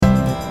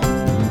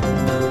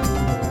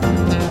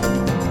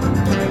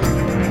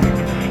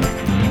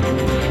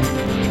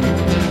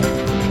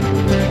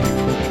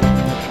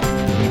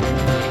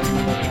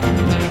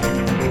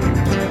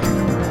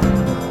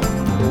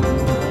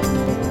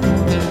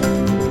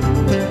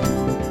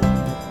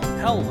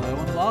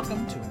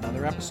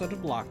episode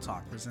of Block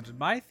Talk, presented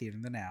by Theater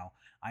in the Now.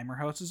 I'm your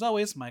host, as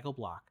always, Michael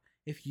Block.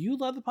 If you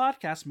love the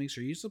podcast, make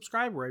sure you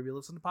subscribe wherever you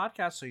listen to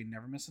podcasts so you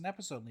never miss an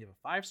episode and leave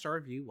a 5-star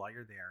review while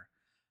you're there.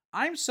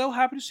 I'm so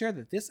happy to share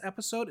that this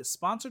episode is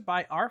sponsored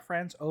by our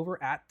friends over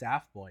at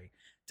Daft Boy.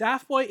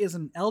 Daft Boy is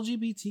an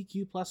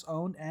LGBTQ+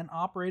 owned and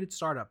operated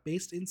startup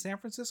based in San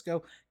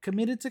Francisco,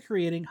 committed to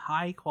creating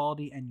high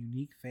quality and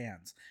unique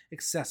fans,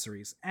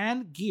 accessories,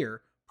 and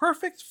gear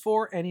perfect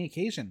for any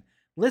occasion.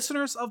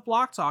 Listeners of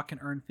Block Talk can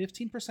earn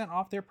 15%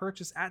 off their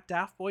purchase at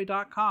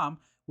daftboy.com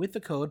with the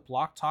code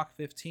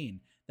BlockTalk15.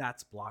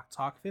 That's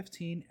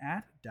BlockTalk15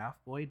 at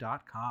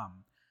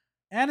daftboy.com.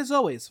 And as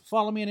always,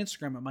 follow me on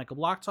Instagram at Michael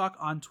BlockTalk,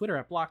 on Twitter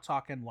at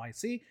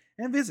BlockTalkNYC,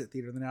 and visit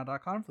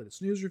theaterthenow.com for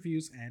latest news,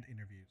 reviews, and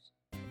interviews.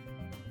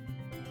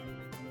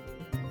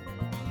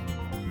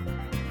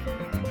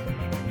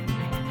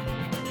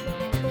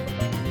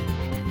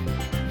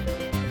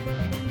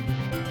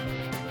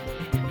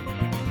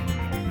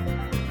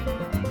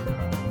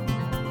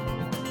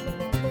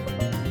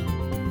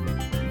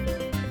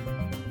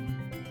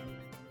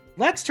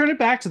 Let's turn it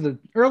back to the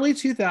early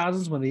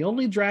 2000s when the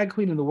only drag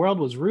queen in the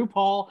world was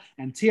RuPaul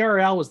and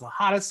TRL was the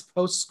hottest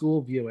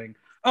post-school viewing.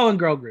 Oh, and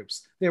girl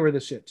groups. They were the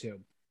shit too.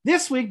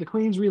 This week, the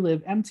queens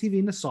relive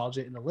MTV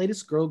nostalgia in the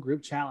latest girl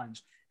group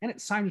challenge. And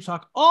it's time to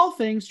talk all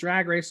things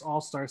Drag Race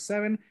All-Star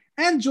 7.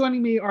 And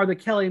joining me are the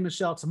Kelly and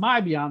Michelle to my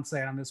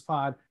Beyonce on this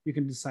pod. You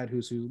can decide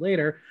who's who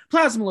later.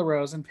 Plasma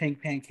LaRose and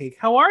Pink Pancake.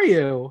 How are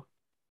you?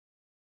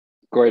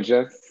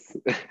 Gorgeous.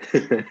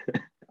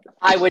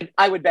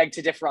 I would beg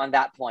to differ on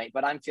that point,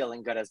 but I'm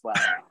feeling good as well.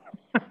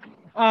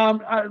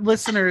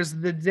 Listeners,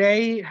 the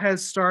day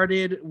has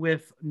started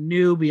with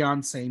new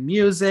Beyonce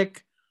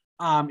music.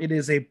 It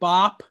is a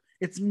bop.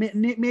 It's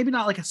maybe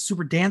not like a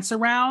super dance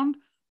around,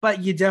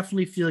 but you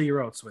definitely feel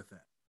your oats with it.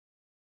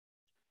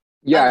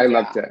 Yeah, I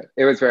loved it.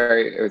 I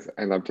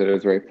loved it. It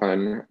was very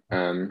fun.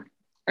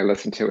 I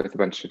listened to it with a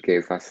bunch of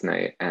gays last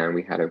night and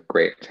we had a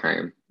great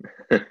time.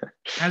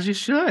 As you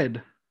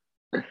should.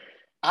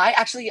 I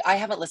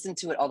haven't listened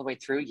to it all the way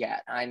through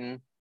yet.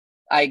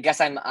 I guess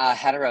I'm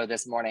hetero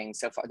this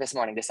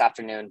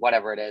afternoon,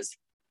 whatever it is.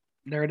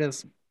 There it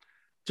is.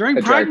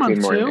 During Pride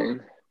Month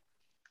too.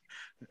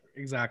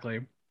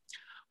 Exactly.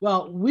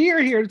 Well, we are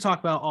here to talk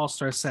about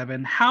All-Star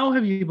 7. How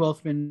have you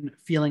both been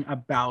feeling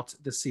about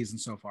this season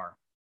so far?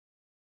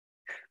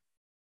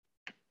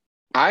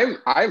 I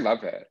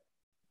love it.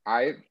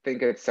 I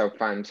think it's so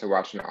fun to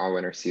watch an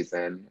all-winter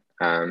season.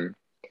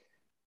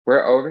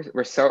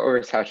 We're so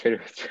oversaturated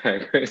with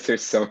Drag Race.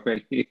 There's so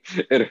many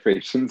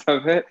iterations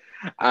of it,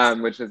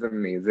 which is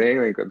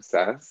amazing, like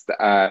obsessed.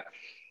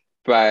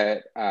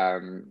 But I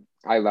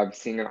love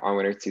seeing an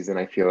all-winter season.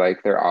 I feel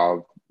like they're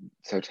all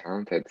so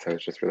talented, so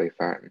it's just really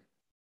fun.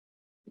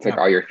 It's like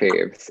all your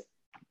faves.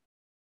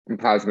 And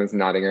Plasma's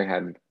nodding her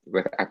head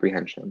with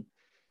apprehension.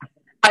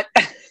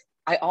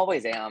 I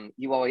always am.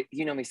 You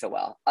know me so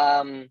well.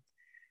 I'm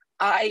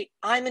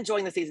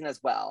enjoying the season as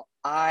well.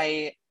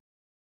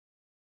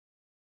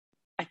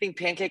 I think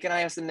Pancake and I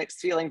have some mixed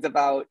feelings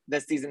about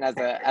this season as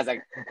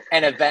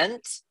an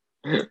event,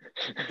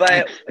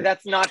 but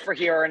that's not for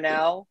here or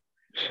now.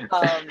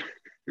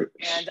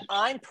 And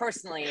I'm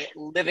personally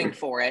living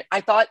for it.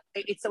 I thought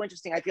it's so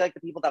interesting. I feel like the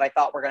people that I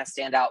thought were going to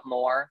stand out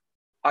more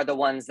are the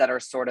ones that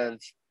are sort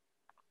of,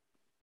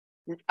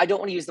 I don't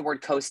want to use the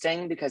word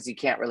coasting because you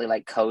can't really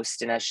like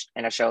coast in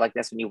a show like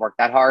this when you work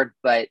that hard,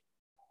 but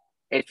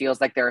it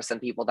feels like there are some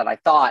people that I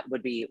thought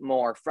would be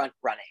more front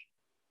running.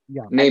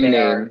 Yeah. Name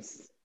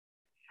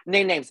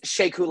names.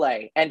 Shea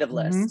Coulee, end of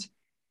list.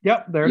 Mm-hmm.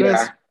 Yep, there it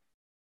is.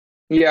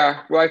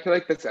 Yeah, well, I feel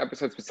like this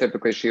episode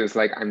specifically, she was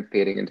like, I'm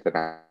fading into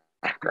the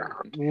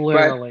background.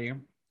 Literally.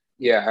 But,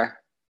 yeah.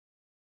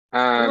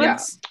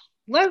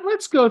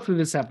 Let's go through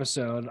this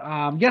episode.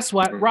 Guess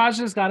what?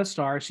 Raja's got a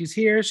star. She's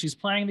here. She's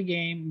playing the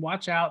game.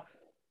 Watch out.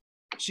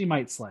 She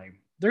might slay.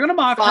 They're going to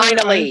mock her.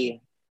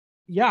 Finally.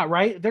 Yeah,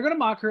 right? They're going to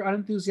mock her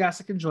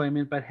unenthusiastic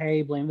enjoyment, but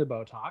hey, blame the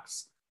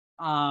Botox.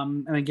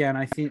 And again,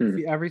 I think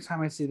every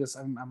time I see this,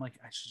 I'm like,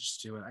 I should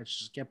just do it. I should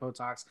just get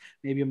Botox.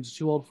 Maybe I'm just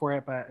too old for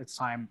it, but it's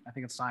time. I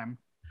think it's time.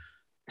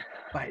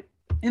 But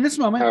in this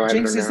moment,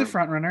 Jinx is the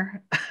front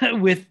runner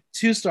with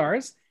 2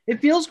 stars. It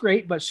feels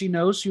great, but she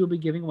knows she will be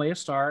giving away a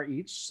star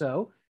each,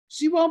 so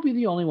she won't be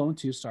the only one with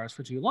 2 stars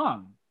for too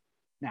long.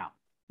 Now,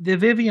 the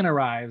Vivienne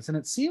arrives, and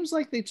it seems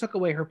like they took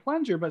away her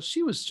plunger, but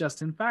she was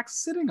just, in fact,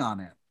 sitting on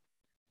it.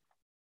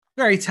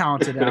 Very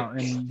talented out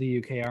in the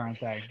UK,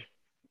 aren't they?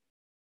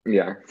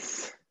 Yeah.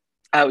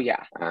 Oh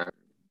yeah.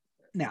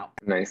 Now,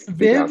 nice.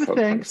 Viv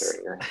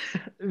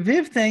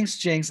thanks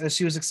Jinx as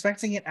she was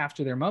expecting it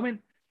after their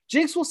moment.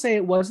 Jinx will say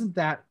it wasn't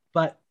that,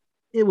 but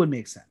it would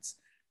make sense.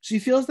 She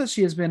feels that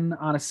she has been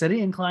on a steady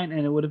incline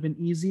and it would have been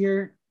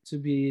easier to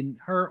be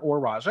her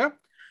or Raja.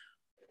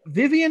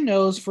 Vivienne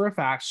knows for a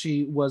fact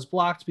she was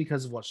blocked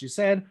because of what she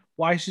said.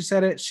 Why she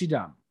said it, she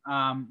dumb.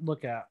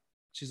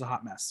 She's a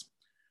hot mess.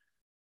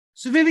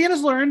 So Vivienne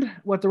has learned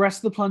what the rest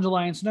of the Plunge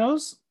Alliance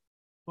knows.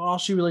 Well, all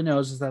she really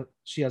knows is that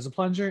she has a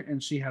plunger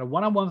and she had a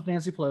one-on-one with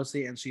Nancy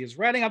Pelosi and she is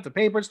writing up the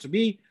papers to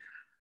be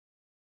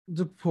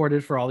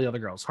deported for all the other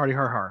girls. Hardy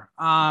har har.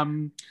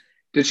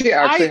 Did she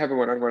actually have a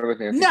one-on-one with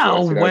Nancy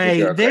No Pelosi? way.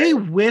 Joke, they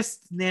right?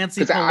 whisked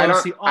Nancy Because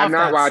Pelosi off I'm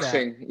not that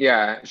watching. set.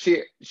 Yeah,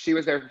 she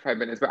was there for 5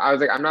 minutes, but I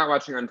was like, I'm not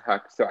watching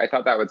Untucked, so I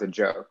thought that was a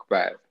joke.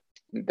 But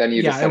then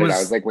you just said it. I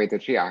was like, wait,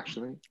 did she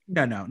actually?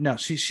 No.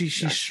 She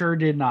sure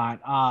did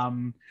not.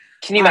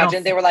 Can you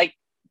imagine? They were like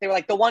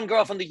the one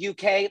girl from the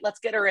UK. Let's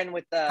get her in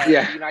with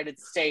the United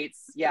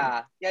States.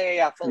 Yeah.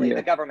 Fully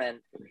the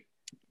government.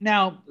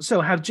 Now, so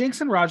have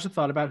Jinx and Raja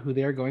thought about who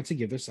they are going to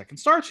give their second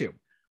star to?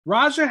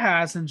 Raja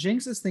has, and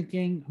Jinx is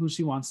thinking who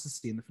she wants to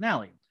see in the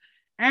finale.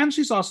 And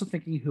she's also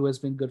thinking who has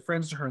been good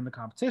friends to her in the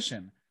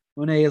competition.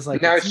 Monet is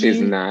like, no, she's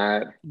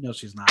not. No,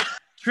 she's not.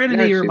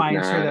 Trinity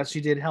reminds her that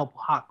she did help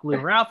hot glue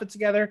her outfit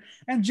together.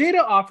 And Jada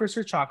offers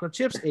her chocolate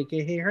chips,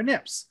 aka her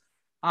nips.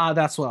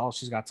 That's all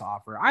she's got to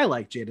offer. I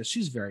like Jada.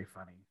 She's very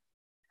funny.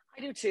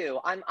 I do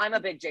too. I'm a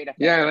big Jada fan.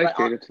 Yeah, I like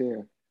Jada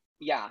too.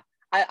 Yeah.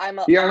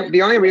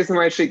 The only reason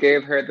why she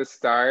gave her the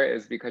star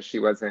is because she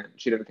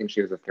didn't think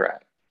she was a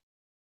threat.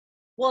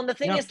 Well, and the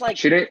thing is, like,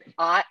 she didn't.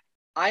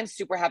 I'm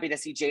super happy to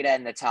see Jada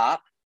in the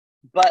top,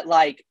 but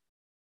like,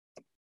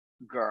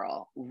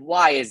 girl,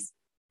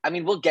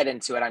 we'll get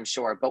into it, I'm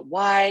sure, but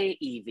why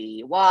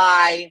Yvie?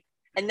 Why?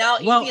 And now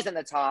Yvie's in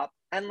the top,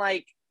 and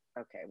like,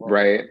 okay, well,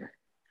 right.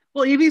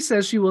 Well, Yvie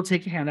says she will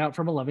take a handout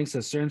from a loving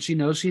sister, and she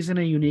knows she's in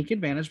a unique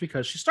advantage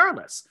because she's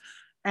starless,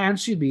 and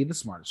she'd be the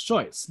smartest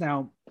choice.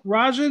 Now,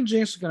 Raja and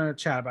Jinx are going to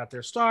chat about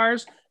their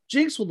stars.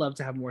 Jinx would love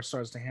to have more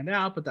stars to hand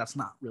out, but that's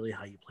not really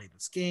how you play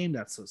this game.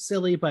 That's so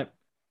silly. But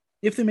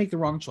if they make the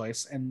wrong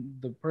choice and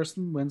the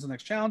person wins the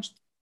next challenge,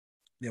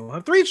 they will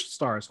have 3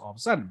 stars all of a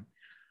sudden.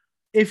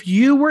 If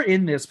you were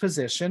in this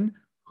position,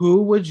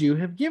 who would you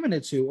have given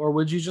it to? Or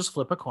would you just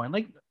flip a coin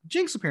like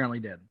Jinx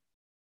apparently did?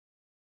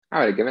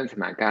 I would have given it to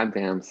my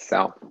goddamn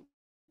self.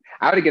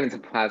 I would have given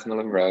it to Plasma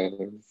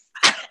LaRose.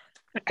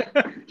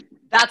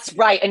 That's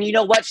right. And you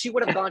know what? She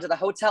would have gone to the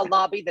hotel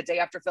lobby the day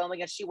after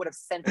filming, and she would have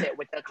sent it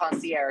with the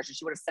concierge, and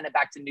she would have sent it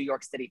back to New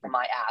York City for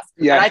my ass.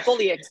 Yeah. And I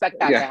fully expect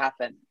that to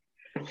happen.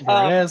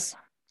 There it is.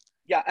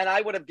 Yeah, and I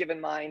would have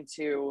given mine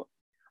to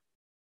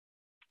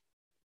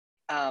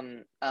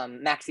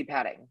Maxi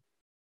Padding.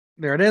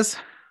 There it is.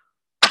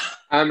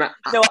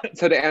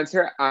 So to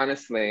answer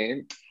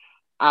honestly,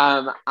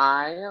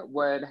 I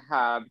would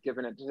have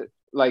given it to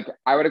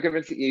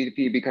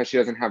Yvie because she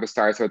doesn't have a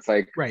star, so it's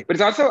like, right. But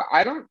it's also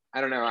I don't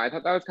know. I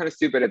thought that was kind of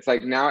stupid. It's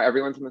like now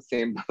everyone's in the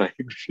same playing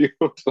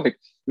field. Like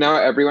now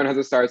everyone has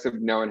a star, so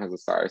no one has a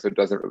star, so it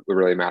doesn't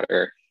really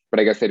matter. But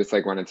I guess they just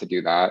like wanted to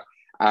do that.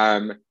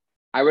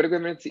 I would have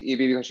given it to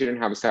Yvie because she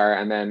didn't have a star,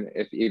 and then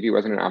if Yvie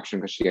wasn't an option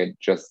because she had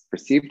just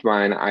received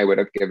one, I would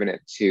have given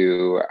it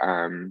to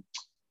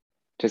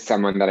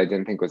someone that I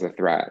didn't think was a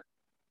threat.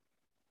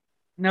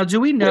 Now, do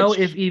we know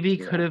if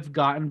Yvie could have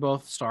gotten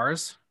both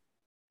stars?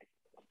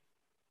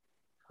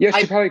 Yeah,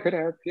 she probably could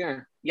have.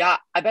 Yeah,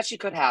 I bet she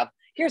could have.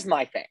 Here's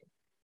my thing: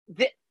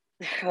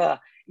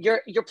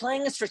 you're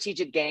playing a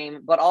strategic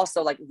game, but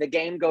also like the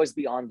game goes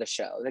beyond the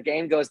show. The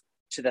game goes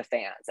to the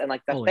fans, and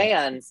like the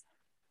fans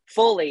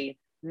fully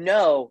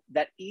know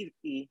that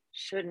Yvie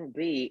shouldn't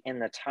be in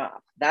the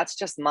top. That's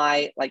just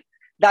my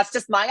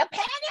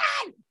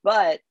opinion.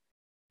 But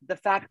the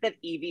fact that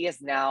Yvie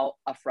is now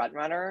a front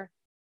runner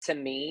to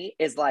me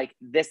is like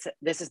this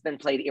has been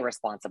played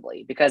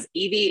irresponsibly because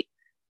Yvie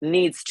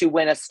needs to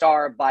win a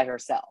star by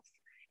herself.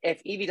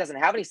 If Yvie doesn't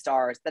have any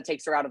stars, that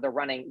takes her out of the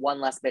running,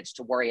 one less bitch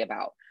to worry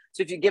about.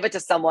 So if you give it to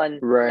someone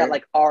that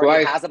like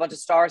already has a bunch of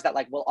stars that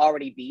like will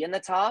already be in the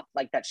top,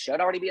 like that should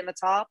already be in the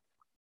top,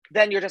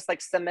 then you're just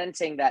like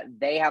cementing that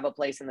they have a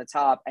place in the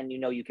top and you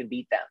know you can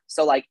beat them.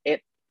 So like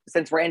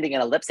since we're ending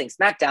in a lip sync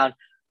SmackDown,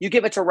 you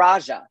give it to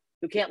Raja,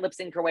 who can't lip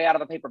sync her way out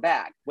of a paper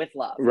bag with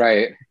love.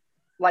 Right.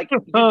 Like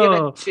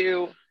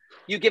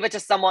you give it to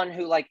someone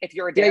who like if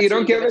you're a dancer, you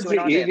don't give it to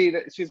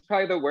Yvie. She's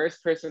probably the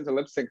worst person to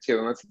lip sync to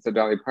unless it's a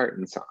Dolly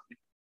Parton song.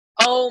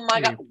 Oh my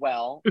god.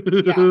 Well,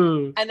 yeah.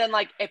 And then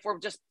like if we're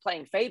just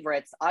playing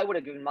favorites, I would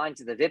have given mine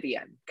to the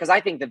Vivienne because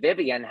I think the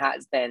Vivienne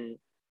has been.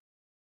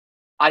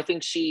 I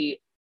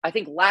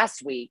think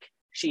last week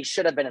she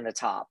should have been in the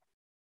top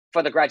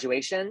for the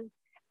graduation,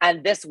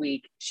 and this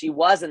week she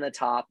was in the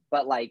top,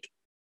 but like.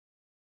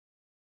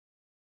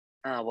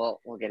 We'll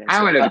get into it.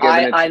 I would have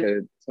given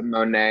it to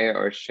Monet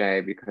or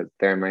Shea because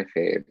they're my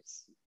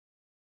faves.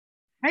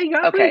 Hey, you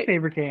got a pretty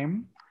favorite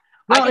game.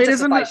 Well, it is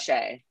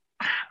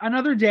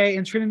another day,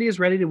 and Trinity is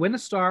ready to win a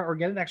star or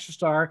get an extra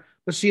star,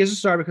 but she is a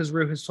star because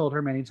Rue has told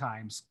her many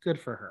times.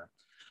 Good for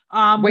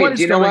her. Wait,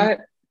 do you know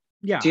what?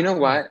 Yeah. Do you know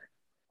what?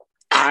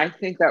 I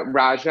think that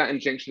Raja and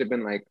Jinx should have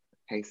been like,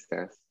 hey,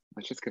 sis,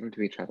 let's just give them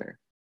to each other.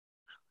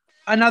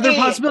 Another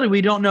possibility.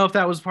 We don't know if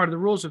that was part of the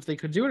rules, if they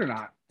could do it or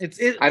not.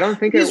 I don't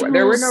think there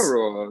were no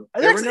rules.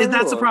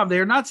 That's the problem.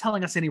 They're not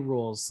telling us any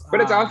rules.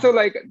 But it's also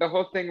like the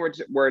whole thing we're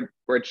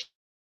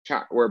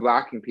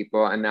blocking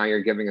people, and now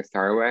you're giving a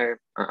star away.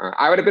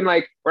 I would have been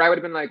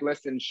like,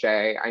 listen,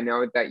 Shea, I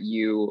know that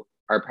you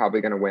are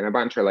probably going to win a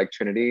bunch, or like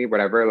Trinity,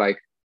 whatever. Like,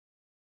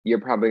 you're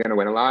probably going to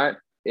win a lot.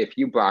 If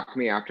you block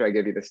me after I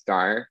give you the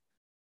star,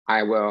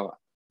 I will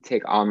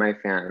take all my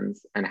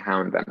fans and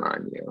hound them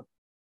on you.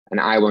 And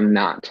I will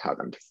not tell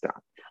them to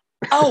stop.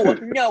 Oh,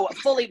 no,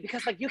 fully,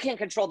 because like you can't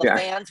control the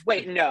fans.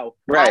 Wait, no.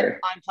 Right.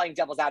 I'm playing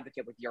devil's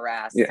advocate with your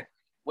ass. Yeah.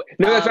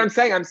 No, that's what I'm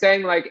saying. I'm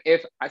saying like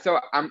it's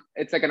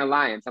like an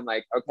alliance. I'm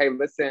like, okay,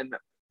 listen,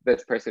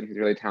 this person who's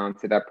really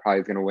talented, that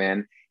probably is gonna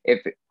win.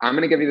 If I'm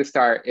gonna give you the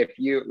star, if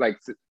you like,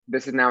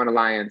 this is now an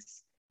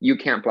alliance, you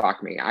can't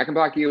block me. I can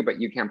block you, but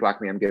you can't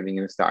block me. I'm giving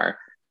you a star.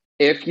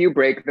 If you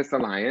break this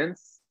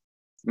alliance,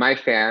 my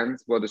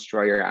fans will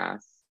destroy your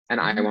ass, and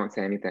I won't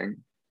say anything.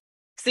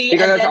 See,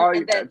 because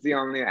that's the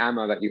only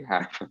ammo that you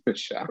have on the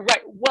show.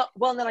 Right.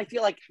 Well, and then I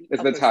feel like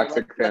it's the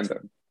toxic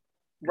fandom.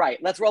 Right.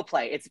 Let's role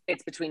play.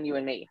 It's between you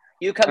and me.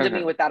 You come to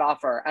me with that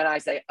offer, and I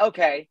say,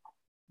 okay,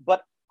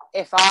 but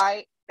if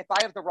I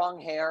have the wrong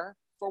hair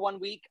for 1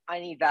 week, I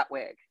need that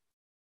wig.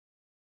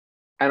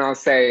 And I'll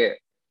say,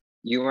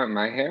 you want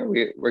my hair?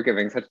 We're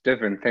giving such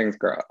different things,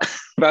 girl.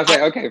 But I'll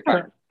say, okay,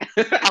 fine.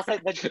 I'll say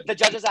the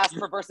judges asked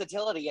for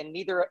versatility, and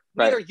neither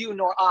you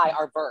nor I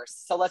are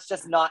verse. So let's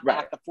just not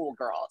act the fool,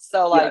 girl.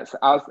 So like,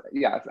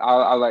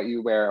 I'll let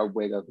you wear a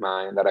wig of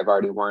mine that I've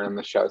already worn on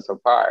the show so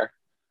far.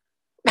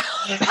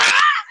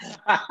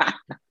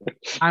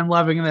 I'm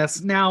loving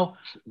this. Now,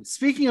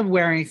 speaking of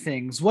wearing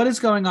things, what is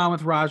going on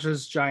with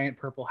Raja's giant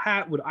purple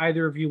hat? Would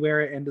either of you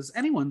wear it? And does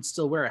anyone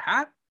still wear a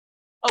hat?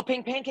 Oh,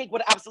 Pink Pancake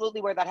would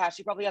absolutely wear that hat.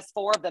 She probably has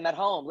 4 of them at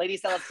home, Lady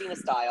Celestina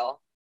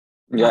style.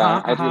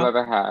 Yeah, I do love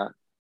a hat.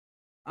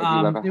 I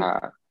do love a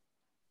hat.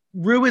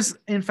 Rue is,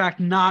 in fact,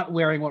 not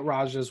wearing what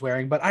Raja is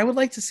wearing, but I would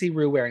like to see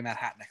Rue wearing that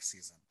hat next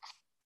season.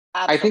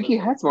 Absolutely. I think he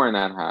has worn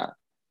that hat.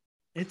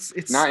 It's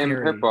not scary.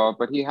 In purple,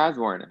 but he has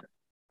worn it.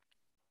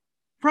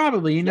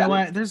 Probably. You know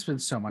what? There's been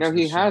so much. No,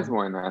 he has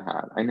worn that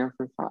hat. I know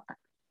for a fact.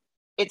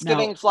 It's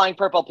giving flying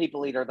purple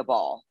people eater the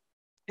ball.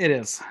 It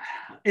is.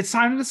 It's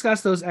time to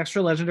discuss those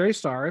extra legendary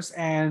stars,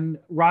 and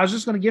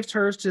Raja's going to gift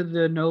hers to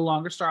the no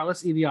longer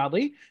starless Evie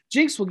Oddly.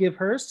 Jinx will give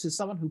hers to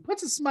someone who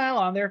puts a smile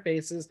on their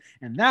faces,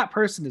 and that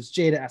person is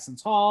Jada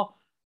Essence Hall.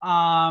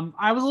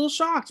 I was a little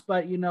shocked,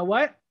 but you know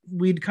what?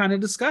 We'd kind of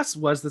discussed,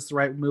 was this the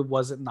right move?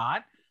 Was it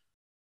not?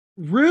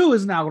 Rue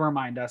is now going to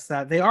remind us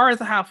that they are at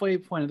the halfway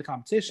point of the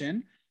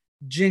competition.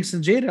 Jinx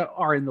and Jada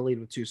are in the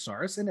lead with 2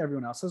 stars, and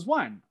everyone else has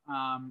 1.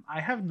 I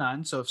have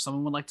none, so if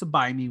someone would like to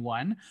buy me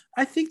one,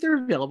 I think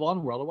they're available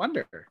on World of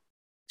Wonder.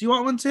 Do you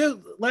want one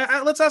too?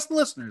 Let's ask the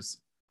listeners.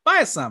 Buy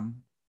us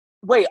some.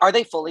 Wait, are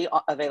they fully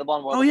available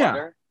on World of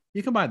Wonder?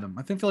 You can buy them.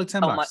 I think they're like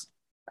 $10.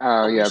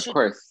 Oh yeah, of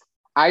course.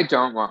 I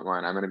don't want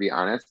one. I'm going to be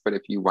honest, but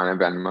if you want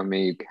to Venmo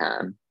me, you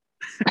can.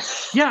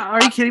 Yeah,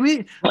 are you kidding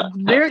me?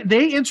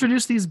 They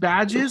introduced these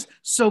badges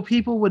so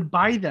people would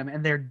buy them,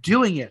 and they're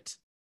doing it.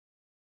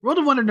 World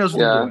of Wonder knows what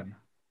they're doing.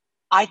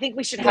 I think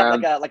we should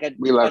have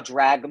a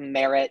drag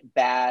merit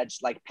badge,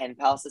 like pen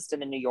pal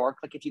system in New York.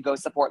 Like if you go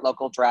support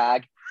local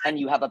drag and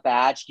you have a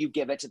badge, you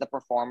give it to the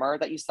performer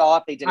that you saw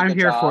if they did a good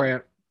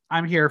job.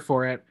 I'm here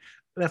for it.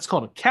 That's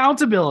called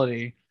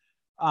accountability.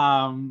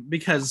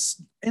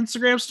 Because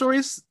Instagram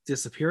stories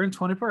disappear in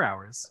 24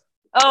 hours.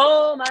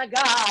 Oh my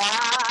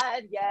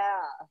God.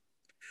 Yeah.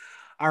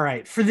 All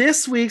right. For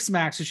this week's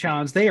Maxi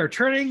Challenge, they are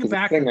turning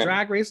back the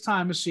Drag Race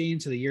time machine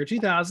to the year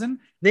 2000.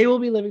 They will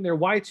be living their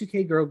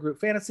Y2K girl group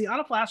fantasy on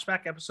a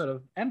flashback episode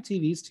of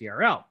MTV's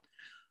TRL.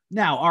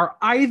 Now, are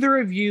either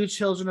of you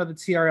children of the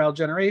TRL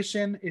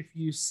generation? If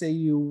you say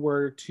you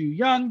were too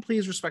young,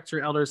 please respect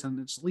your elders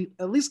and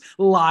at least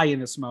lie in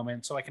this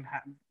moment so I can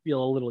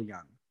feel a little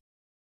young.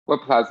 Well,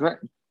 Plasma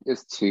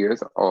is 2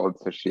 years old,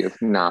 so she is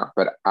not,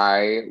 but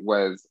I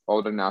was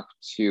old enough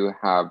to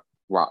have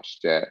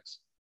watched it.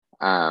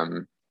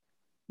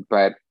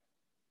 But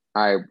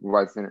I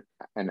wasn't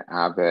an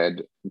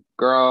avid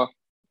girl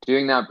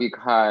doing that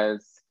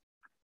because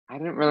I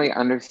didn't really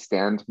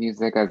understand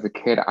music as a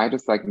kid. I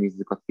just like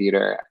musical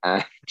theater,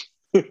 and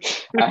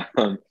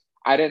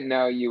I didn't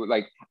know you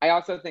like. I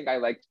also think I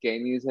liked gay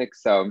music,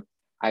 so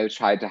I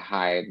tried to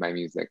hide my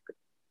music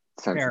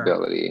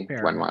sensibility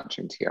when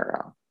watching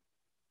TRL.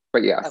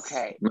 But yes,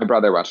 my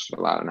brother watched it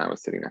a lot, and I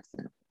was sitting next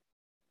to him.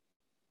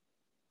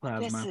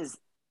 Plasma.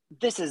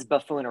 This is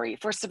buffoonery.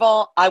 First of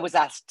all, I was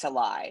asked to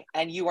lie,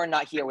 and you are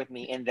not here with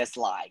me in this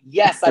lie.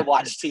 Yes, I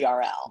watched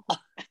TRL.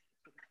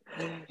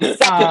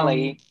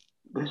 Secondly,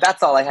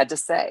 that's all I had to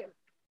say.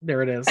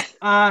 There it is.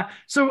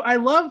 So I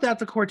love that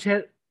the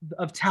quartet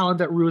of talent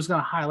that Rue is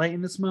going to highlight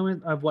in this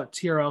moment of what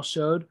TRL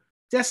showed: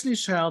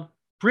 Destiny's Child,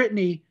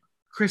 Britney,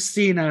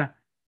 Christina,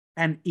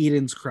 and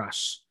Eden's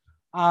Crush.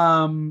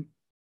 I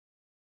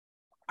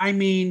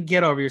mean,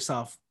 get over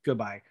yourself.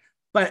 Goodbye.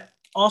 But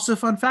also,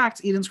 fun fact,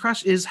 Eden's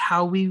Crush is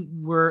how we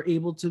were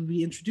able to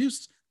be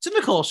introduced to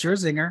Nicole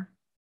Scherzinger.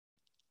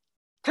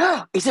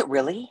 Is it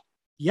really?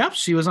 Yep,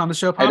 she was on the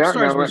show Pop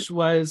Stars, which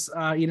was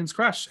Eden's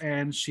Crush,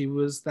 and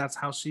that's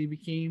how she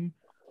became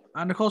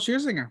Nicole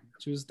Scherzinger.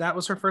 That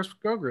was her first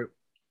girl group.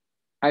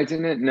 I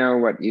didn't know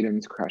what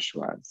Eden's Crush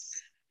was.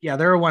 Yeah,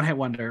 they're a one-hit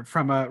wonder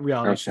from a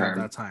reality show at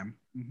that time.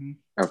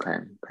 Mm-hmm. Okay.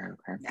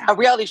 A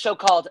reality show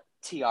called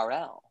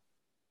TRL.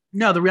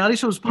 No, the reality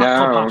show was called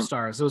Pop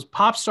Stars. It was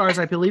Pop Stars.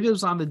 I believe it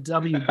was on the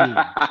WB.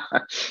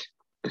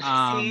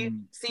 See,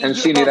 And you're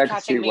she knew both that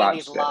because she catching me in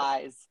these watched it.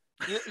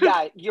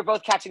 lies. You're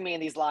both catching me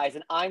in these lies,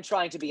 and I'm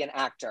trying to be an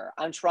actor.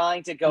 I'm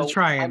trying to go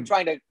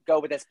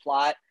with this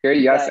plot. Your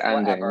yes but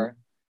ending. whatever.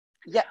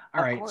 Yeah.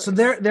 All right. So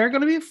they're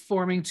going to be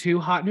forming two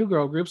hot new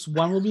girl groups.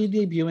 One will be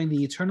debuting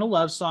the Eternal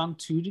Love song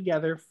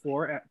Together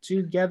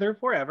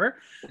Forever.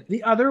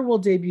 The other will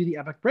debut the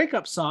epic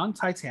breakup song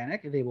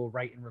Titanic. They will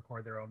write and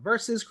record their own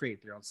verses,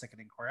 create their own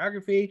sickening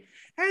choreography,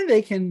 and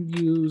they can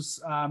use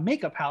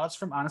makeup palettes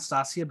from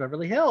Anastasia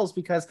Beverly Hills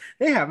because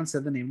they haven't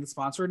said the name of the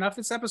sponsor enough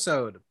this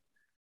episode.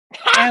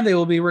 And they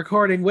will be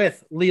recording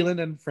with Leland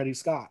and Freddie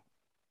Scott.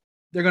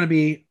 They're going to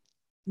be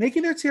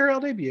making their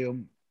TRL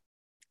debut.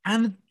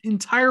 And the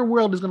entire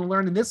world is going to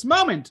learn in this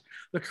moment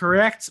the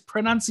correct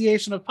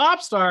pronunciation of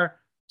pop star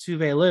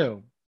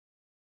Tuvelu.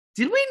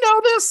 Did we know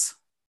this?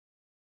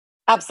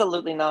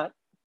 Absolutely not.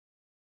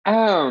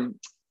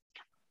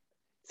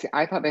 See,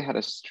 I thought they had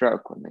a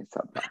stroke when they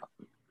said that.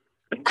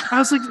 I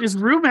was like, is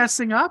Rue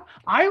messing up?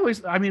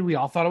 We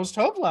all thought it was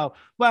Tovlo,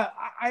 but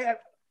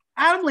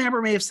Adam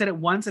Lambert may have said it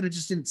once and it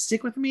just didn't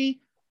stick with me.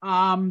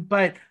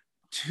 But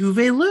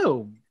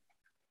Tuvelu,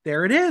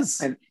 there it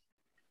is.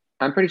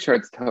 I'm pretty sure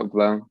it's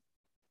Tovlo.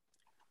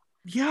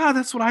 Yeah,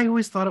 that's what I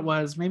always thought it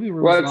was. Maybe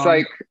Rue Well, was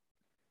it's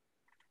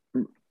wrong.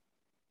 like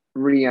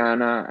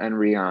Rihanna and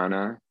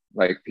Rihanna.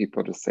 Like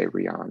people just say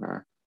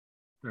Rihanna,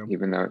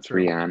 even though it's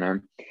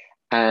Rihanna.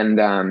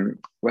 And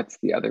what's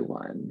the other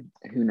one?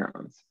 Who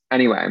knows?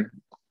 Anyway,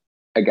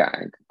 a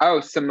gag.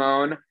 Oh,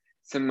 Simone.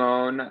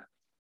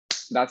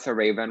 That's a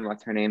Raven.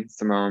 What's her name?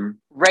 Simone.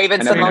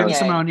 Raven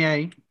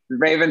Simonier.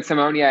 Raven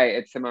Simonier.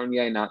 It's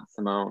Simonier, not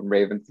Simone.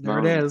 Raven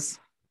Simone. There it is.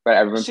 But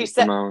everyone says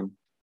Simone.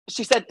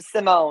 She said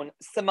Simone,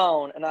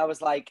 and I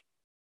was like,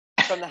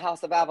 from the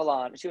House of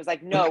Avalon. She was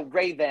like, no,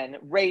 Raven.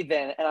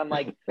 And I'm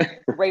like,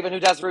 Raven who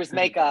does Rue's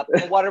makeup.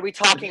 What are we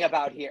talking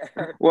about here?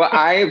 Well,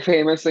 I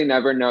famously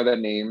never know the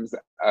names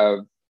of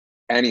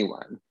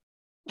anyone,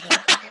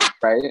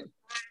 right?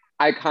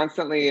 I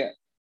constantly,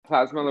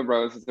 Plasma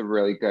LaRose is a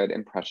really good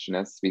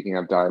impressionist, speaking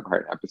of Dolly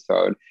Parton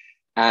episode,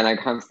 and I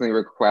constantly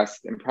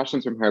request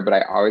impressions from her, but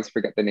I always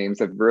forget the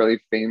names of really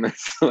famous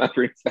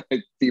celebrities that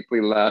I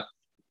deeply love.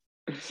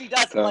 She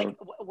does. So,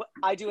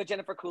 I do a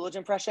Jennifer Coolidge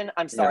impression.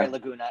 I'm sorry,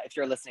 Laguna, if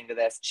you're listening to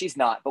this. She's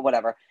not, but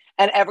whatever.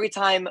 And every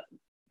time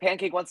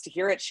Pancake wants to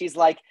hear it, she's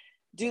like,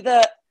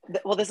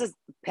 this is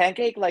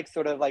Pancake, like,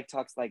 sort of like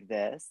talks like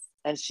this.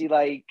 And she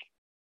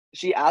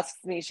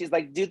asks me, she's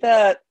like,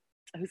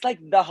 who's like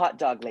the hot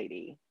dog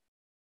lady?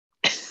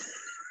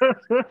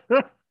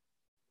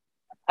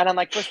 And I'm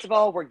like, first of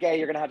all, we're gay.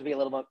 You're going to have to be a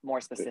little bit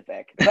more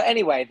specific. But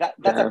anyway,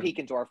 that's a peek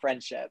into our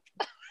friendship.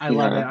 I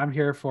love it. I'm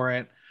here for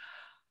it.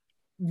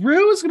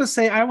 Rue is going to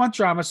say, I want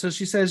drama. So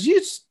she says,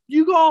 you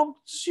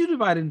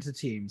divide into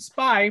teams.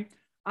 Bye.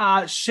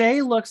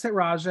 Shay looks at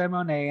Raja and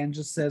Monet and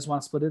just says,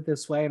 want to split it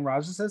this way? And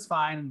Raja says,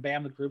 fine. And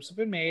bam, the groups have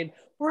been made.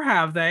 Or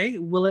have they?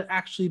 Will it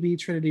actually be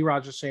Trinity,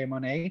 Raja, Shay, and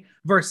Monet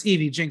versus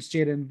Evie, Jinx,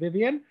 Jada, and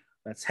Vivian?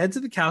 Let's head to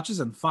the couches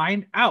and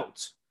find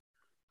out.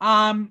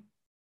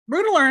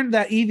 We're going to learn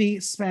that Evie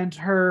spent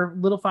her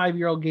little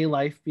 5-year-old gay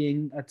life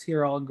being a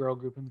TRL and girl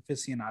group in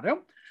aficionado.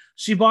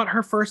 She bought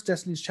her first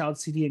Destiny's Child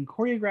CD and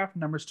choreographed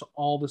numbers to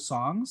all the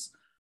songs.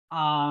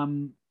 What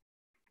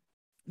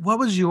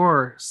was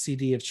your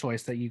CD of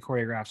choice that you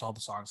choreographed all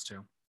the songs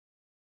to?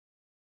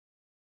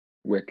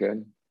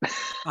 Wicked.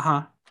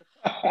 Uh-huh.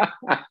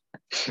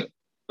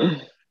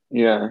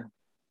 Yeah.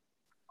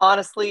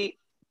 Honestly,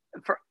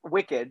 for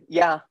Wicked,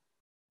 yeah.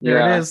 There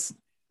it is.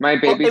 My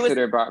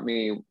babysitter bought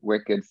me a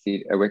Wicked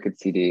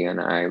CD, and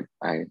I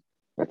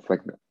that's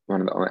like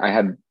one of the only. I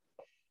had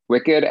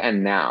Wicked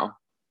and Now.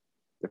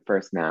 The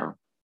first Now.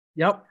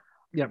 Yep.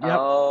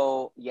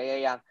 Oh,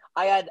 yeah.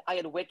 I had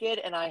Wicked,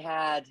 and I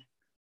had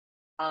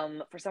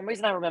for some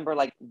reason I remember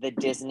like the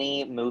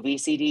Disney movie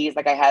CDs.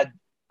 Like I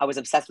was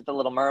obsessed with The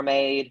Little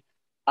Mermaid,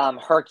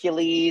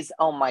 Hercules.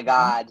 Oh my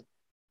God.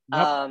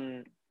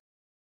 Yep.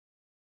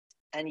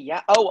 And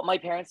yeah. Oh, my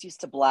parents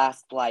used to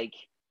blast like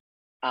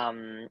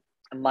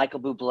Michael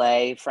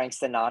Bublé, Frank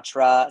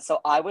Sinatra.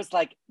 So I was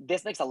like,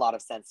 this makes a lot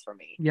of sense for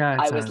me. Yeah.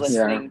 I was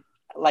listening. Yeah.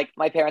 Like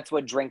my parents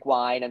would drink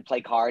wine and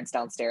play cards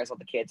downstairs while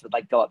the kids would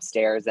like go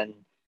upstairs and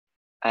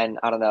I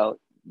don't know,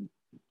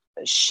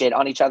 shit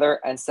on each other.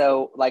 And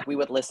so like we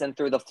would listen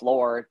through the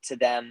floor to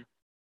them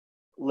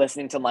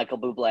listening to Michael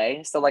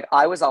Bublé. So like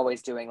I was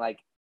always doing like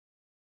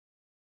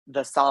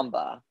the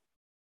samba.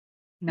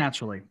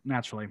 Naturally.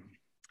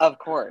 Of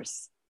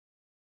course.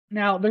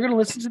 Now they're going to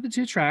listen to the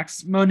two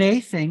tracks. Monet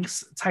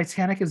thinks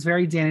Titanic is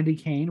very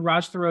Danity Kane.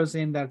 Raj throws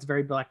in that it's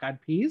very Black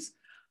Eyed Peas.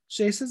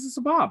 Shay says it's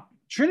a bop.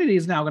 Trinity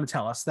is now going to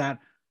tell us that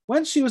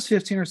when she was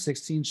 15 or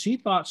 16, she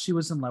thought she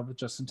was in love with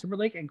Justin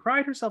Timberlake and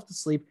cried herself to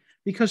sleep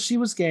because she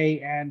was gay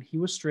and he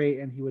was straight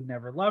and he would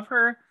never love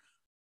her.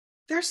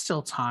 There's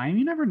still time.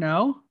 You never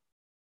know.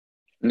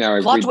 No,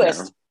 plot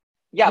twist.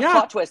 Yeah,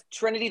 plot twist.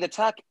 Trinity the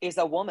Tuck is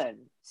a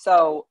woman.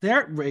 So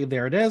there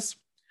it is.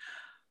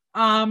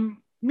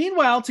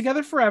 Meanwhile,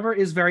 Together Forever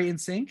is very in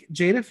sync.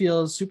 Jada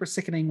feels super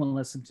sickening when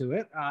listening to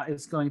it.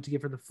 It's going to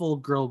give her the full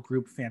girl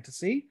group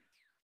fantasy.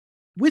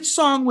 Which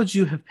song would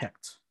you have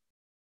picked?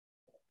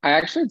 I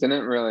actually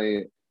didn't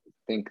really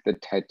think the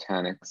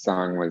Titanic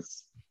song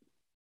was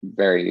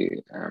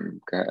very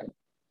good.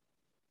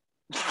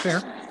 Fair.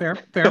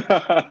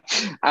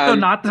 So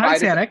not the I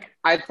Titanic.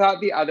 I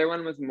thought the other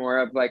one was more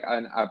of like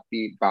an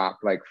upbeat bop,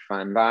 like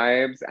fun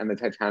vibes, and the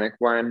Titanic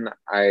one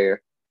I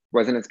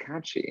wasn't as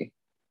catchy.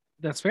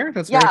 That's fair.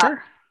 That's very Yeah,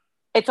 fair.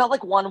 it felt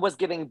like one was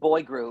giving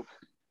boy group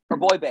or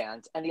boy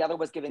band, and the other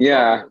was giving girl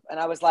Yeah, group. And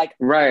I was like,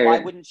 right. why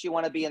wouldn't she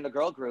want to be in the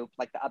girl group,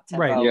 like the up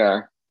tempo, Right.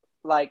 Yeah.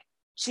 like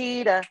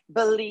cheetah,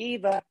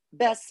 believer,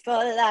 best for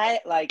life,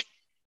 like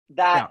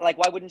that. Yeah. Like,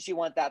 why wouldn't she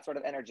want that sort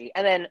of energy?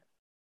 And then,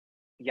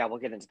 yeah, we'll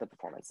get into the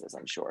performances,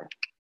 I'm sure.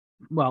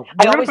 Well,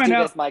 I we're gonna always do find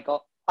out. this,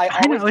 Michael. I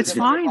always know do it's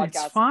this on your fine. It's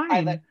podcast.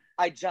 fine.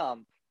 I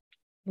jump.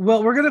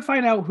 Well, we're gonna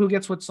find out who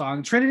gets what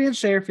song. Trinity and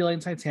Shay are feeling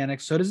Titanic.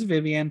 So does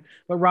Vivian.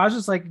 But Raj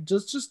is like,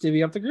 just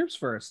divvy up the groups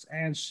first.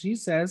 And she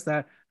says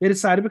that they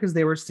decided because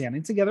they were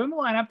standing together in the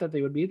lineup that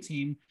they would be a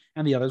team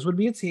and the others would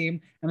be a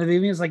team. And the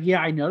Vivian is like, yeah,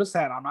 I noticed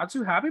that. I'm not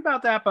too happy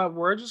about that, but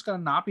we're just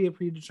gonna not be a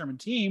predetermined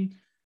team.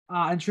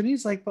 And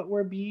Trinity's like, but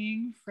we're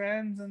being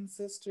friends and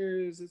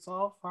sisters. It's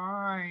all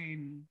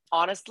fine.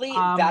 Honestly,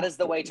 that is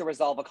the way to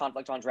resolve a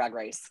conflict on Drag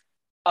Race.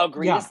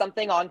 Agree to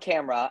something on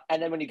camera, and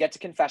then when you get to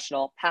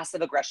confessional,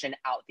 passive aggression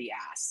out the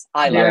ass.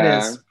 I love There it. it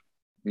is.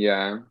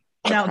 Yeah.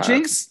 Now,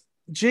 Jinx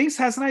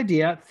has an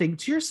idea. Think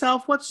to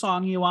yourself what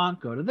song you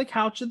want. Go to the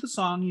couch of the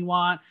song you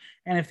want.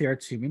 And if there are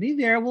too many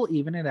there, we'll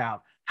even it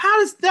out. How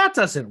does that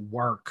doesn't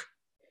work?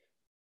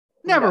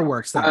 Never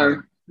works that way.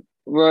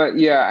 Well,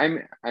 yeah,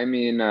 I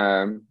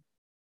mean,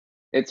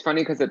 it's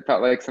funny because it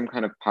felt like some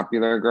kind of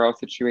Popular Girl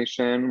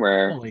situation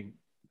where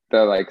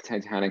the like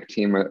Titanic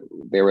team,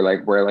 they were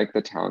like, we're like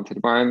the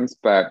talented ones,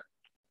 but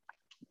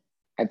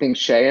I think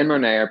Shay and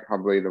Monet are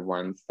probably the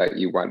ones that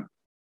you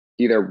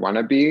either want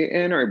to be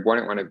in or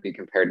wouldn't want to be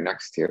compared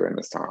next to in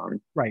the song,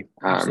 right?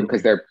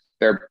 Because they're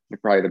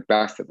probably the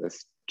best at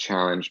this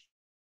challenge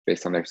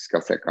based on their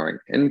skill set going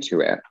into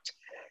it.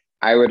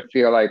 I would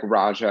feel like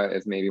Raja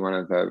is maybe one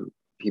of the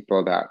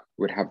people that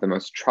would have the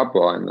most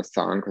trouble in the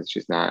song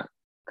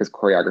because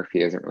choreography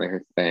isn't really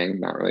her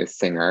thing, not really a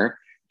singer.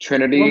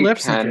 Trinity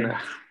can.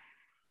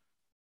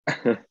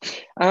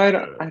 I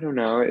don't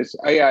know.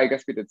 I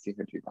guess we did see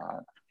her do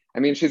that. I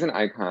mean, she's an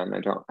icon.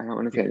 I don't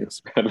want to say anything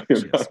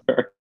badly about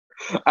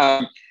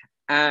her.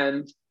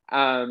 And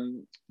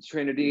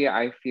Trinity,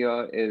 I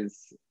feel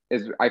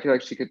I feel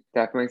like she could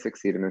definitely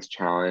succeed in this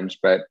challenge,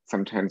 but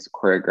sometimes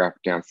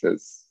choreographed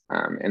dances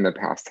in the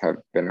past have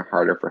been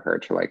harder for her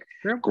to like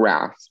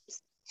grasp.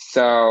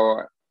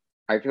 So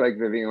I feel like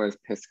Vivian was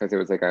pissed because it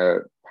was like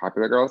a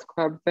Popular Girls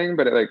Club thing,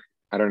 but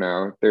I don't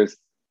know. There's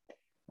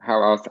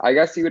how else? I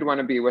guess you would want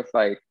to be with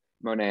like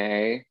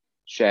Monet,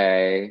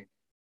 Shay,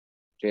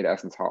 Jade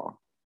Essence Hall.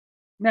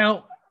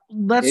 Now,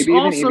 let's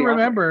also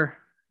remember,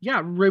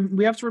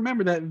 we have to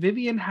remember that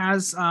Vivian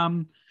has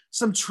some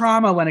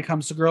trauma when it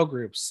comes to girl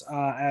groups,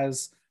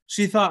 as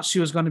she thought she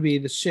was going to be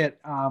the shit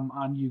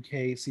on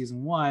UK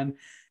season 1.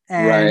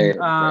 And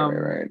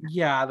right.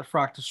 Yeah, the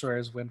Frock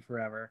Destroyers win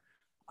forever.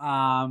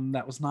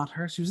 That was not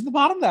her. She was in the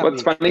bottom that week.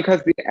 It's funny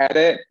because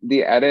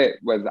the edit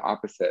was the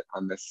opposite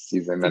on this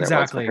season than it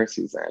was for her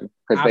season,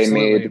 because they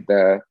made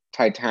the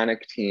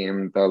Titanic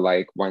team the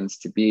like ones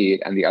to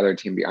beat and the other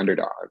team the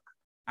underdog.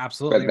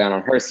 Absolutely. But then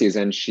on her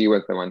season, she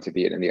was the one to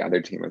beat and the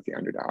other team was the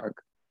underdog.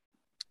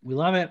 We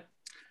love it.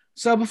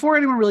 So before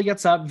anyone really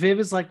gets up, Viv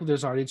is like, well,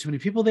 there's already too many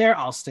people there.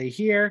 I'll stay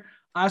here.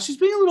 She's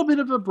being a little bit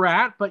of a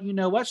brat, but you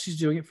know what? She's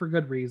doing it for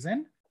good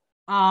reason.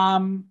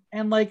 And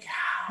like,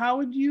 how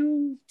would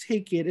you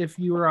take it if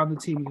you were on the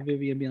team with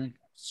Vivian being like,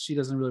 she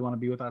doesn't really want to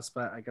be with us,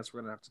 but I guess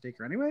we're gonna have to take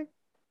her anyway?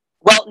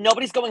 Well,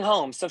 nobody's going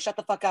home, so shut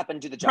the fuck up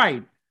and do the job.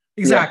 Right.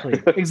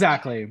 Exactly. Yeah.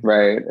 Exactly.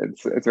 Right.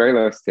 It's very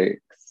low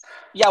stakes.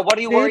 Yeah, what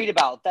are you worried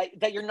about?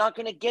 That you're not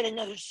gonna get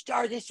another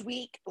star this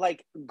week?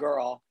 Like,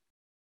 girl.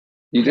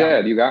 You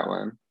did, you got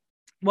one.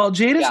 Well,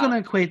 Jade is gonna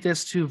equate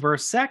this to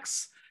verse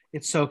sex.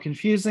 It's so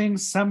confusing.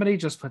 Somebody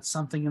just put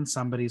something in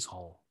somebody's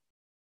hole.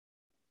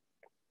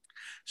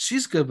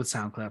 She's good with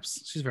sound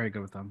clips. She's very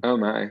good with them. Oh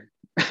my.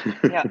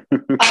 Yeah.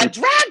 A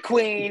drag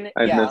queen.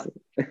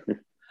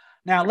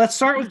 Now, let's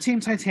start with Team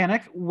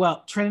Titanic.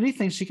 Well, Trinity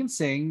thinks she can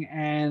sing,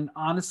 and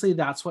honestly,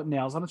 that's what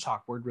Nails on a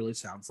Chalkboard really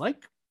sounds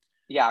like.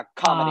 Yeah,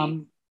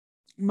 comedy.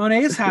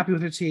 Monet is happy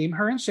with her team.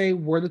 Her and Shay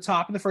were the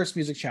top of the first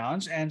music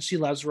challenge, and she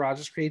loves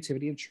Raja's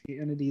creativity and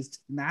Trinity's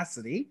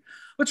tenacity.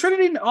 But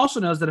Trinity also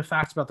knows that a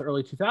fact about the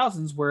early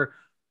 2000s were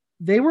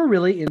they were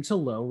really into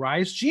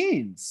low-rise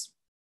jeans.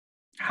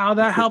 How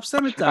that helps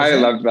them, it doesn't. I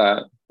love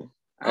that.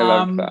 I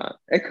love that.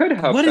 It could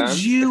help them. What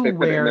did you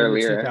wear in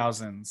the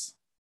 2000s?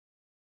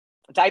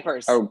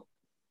 Diapers. Oh,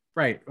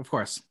 right, of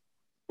course.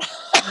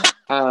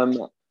 I'm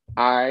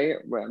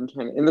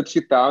trying in the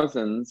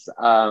 2000s.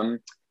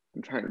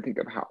 I'm trying to think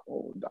of how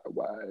old I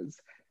was.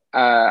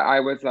 I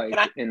was like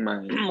in my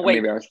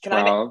maybe I was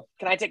 12.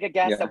 Can I take a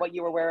guess at what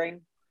you were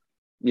wearing?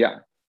 Yeah.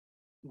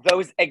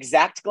 Those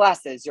exact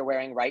glasses you're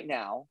wearing right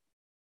now,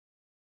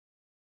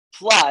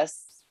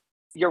 plus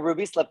your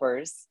ruby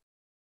slippers,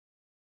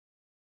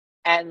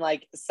 and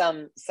like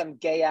some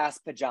gay ass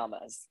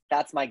pajamas.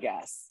 That's my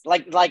guess.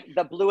 Like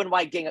the blue and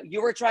white gingham.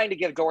 You were trying to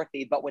give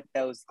Dorothy, but with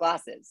those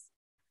glasses.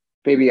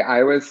 Baby,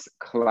 I was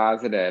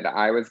closeted.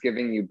 I was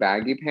giving you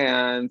baggy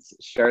pants,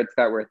 shirts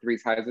that were 3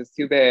 sizes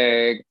too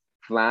big,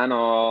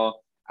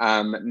 flannel,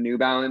 New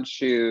Balance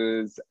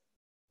shoes,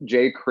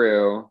 J.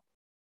 Crew.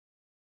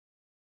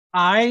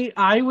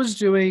 I was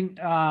doing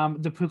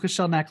the puka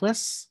shell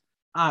necklace.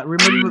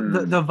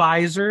 Remember the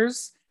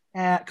visors,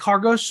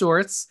 cargo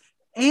shorts,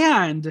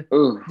 and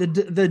Ooh,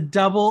 the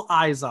double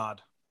Izod.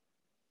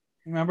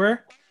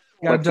 Remember?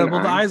 You got what's an double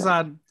the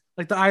Izod? Izod,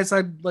 like the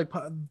Izod like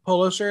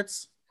polo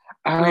shirts.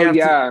 Oh We have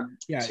yeah,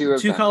 Yeah, two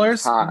of them.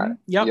 colors. Hot. Mhm.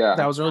 Yep, Yeah,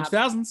 that was early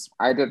 2000s.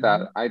 I did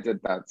that. I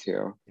did that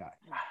too. Yeah.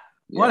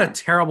 Yeah. What a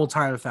terrible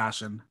time of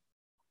fashion.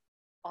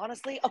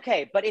 Honestly,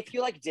 okay, but if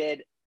you like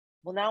did,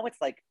 well, now it's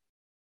like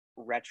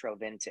retro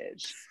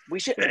vintage. We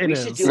should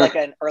do like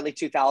an early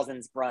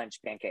 2000s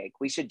brunch pancake.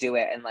 We should do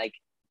it and like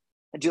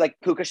do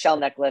like puka shell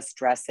necklace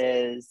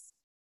dresses.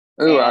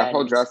 Ooh, a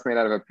whole dress made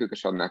out of a puka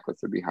shell necklace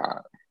would be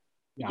hot.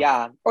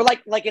 Yeah. Or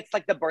like it's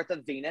like the birth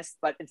of Venus,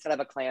 but instead of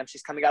a clam,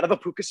 she's coming out of a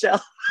puka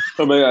shell.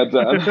 Oh my god,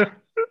 Jen.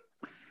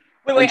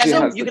 wait, and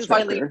then you can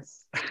finally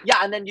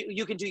and then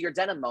you can do your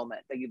denim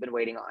moment that you've been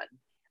waiting on.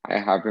 I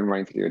have been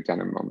wanting to do a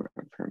denim moment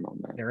for a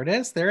moment. There it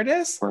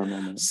is. For a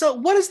moment. So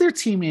what is their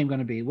team name going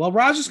to be? Well,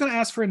 Raj is going to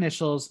ask for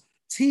initials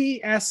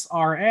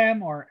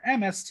TSRM or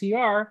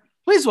MSTR.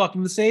 Please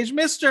welcome to the stage,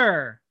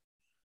 Mr.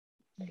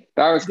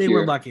 That was They cute.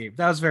 were lucky.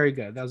 That was very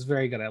good.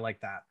 I like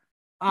that.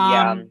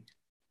 Yeah.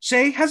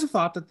 Shay has a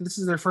thought that this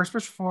is their first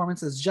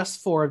performance as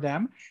just 4 of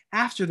them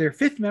after their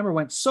 5th member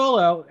went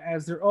solo,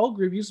 as their old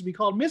group used to be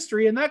called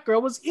Mystery, and that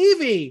girl was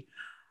Evie.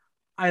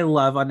 I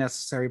love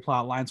unnecessary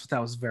plot lines, but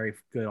that was very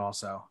good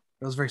also.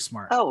 It was very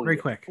smart. Very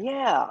quick.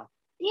 Yeah.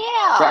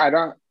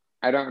 But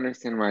I don't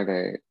understand why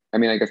they, I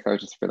mean, I guess that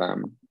was just for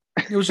them.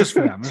 It was just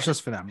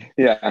for them.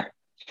 Yeah.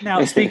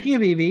 Now, speaking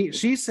of Evie,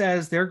 she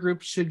says their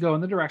group should go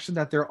in the direction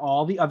that they're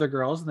all the other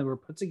girls and they were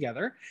put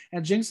together.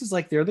 And Jinx is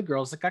like, they're the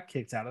girls that got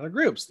kicked out of their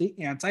groups, the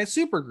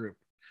anti-super group.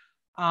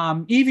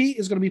 Evie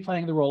is going to be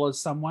playing the role as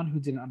someone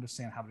who didn't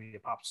understand how to be a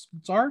pop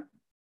star.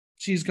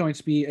 She's going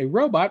to be a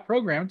robot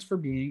programmed for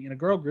being in a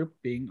girl group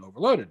being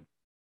overloaded.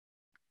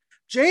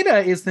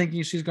 Jada is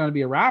thinking she's going to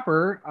be a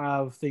rapper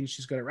of things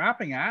she's good at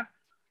rapping at,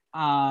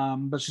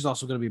 but she's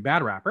also going to be a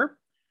bad rapper.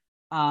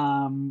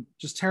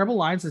 Just terrible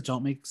lines that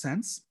don't make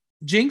sense.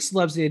 Jinx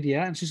loves the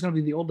idea, and she's going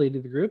to be the old lady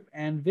of the group,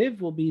 and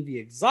Viv will be the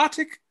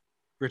exotic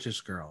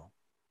British girl.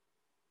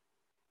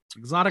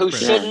 Exotic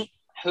British.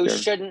 Who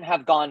shouldn't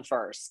have gone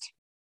first.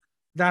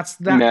 That's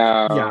that.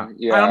 No,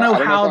 yeah. I don't know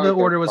how the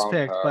order was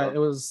picked, but it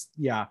was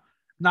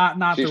not she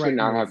the right. She should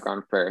not have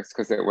gone first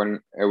because it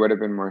would have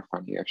been more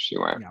funny if she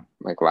went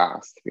like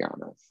last, to be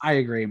honest. I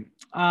agree.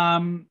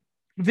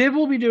 Viv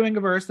will be doing a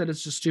verse that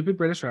is just stupid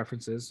British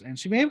references, and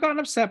she may have gotten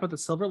upset, but the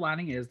silver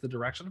lining is the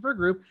direction of her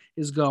group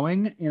is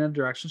going in a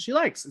direction she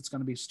likes. It's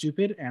going to be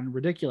stupid and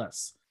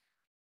ridiculous.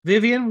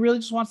 Vivian really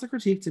just wants the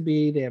critique to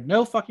be, they have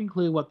no fucking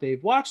clue what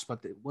they've watched,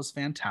 but it was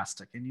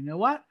fantastic. And you know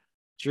what?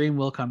 Dream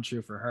will come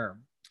true for her.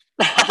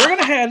 We're going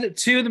to head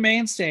to the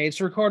main stage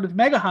to record with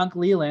Mega Hunk,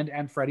 Leland,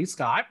 and Freddie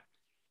Scott.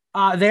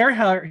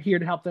 They're here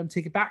to help them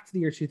take it back to the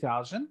year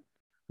 2000.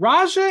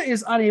 Raja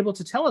is unable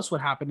to tell us what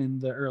happened in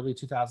the early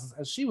 2000s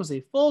as she was a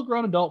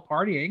full-grown adult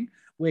partying,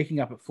 waking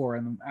up at 4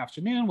 in the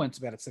afternoon, went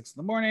to bed at 6 in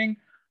the morning.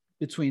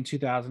 Between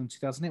 2000 and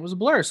 2008 was a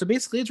blur. So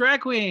basically a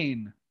drag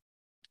queen.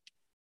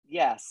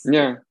 Yes.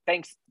 Yeah.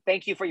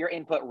 Thank you for your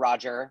input,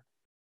 Roger.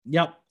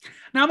 Yep.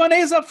 Now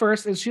Monet's up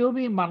first, and she'll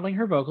be modeling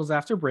her vocals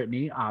after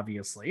Britney,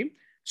 obviously.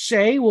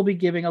 Shay will be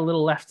giving a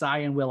little Left Eye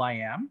and Will I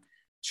Am.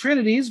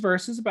 Trinity's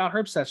verse is about her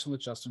obsession with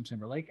Justin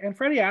Timberlake, and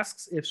Freddie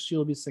asks if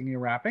she'll be singing or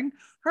rapping.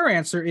 Her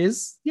answer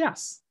is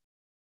yes.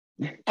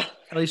 At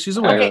least she's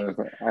aware.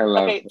 I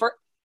love it.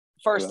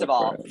 First of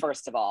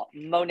all,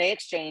 Monet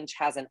Exchange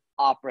has an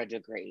opera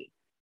degree.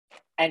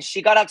 And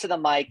she got up to the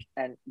mic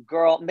and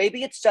girl,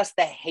 maybe it's just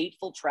the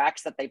hateful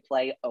tracks that they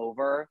play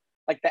over,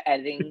 like the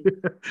editing,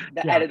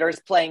 editors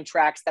playing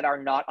tracks that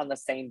are not on the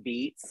same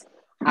beats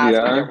as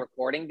when they're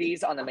recording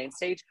these on the main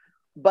stage.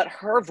 But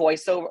her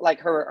voiceover,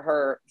 like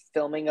her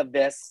filming of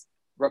this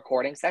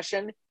recording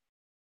session,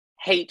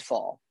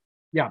 hateful.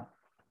 Yeah.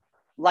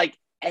 Like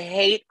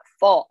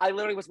hateful. I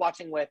literally was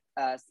watching with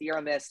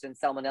Sierra Mist and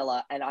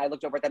Salmonella, and I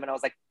looked over at them and I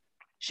was like,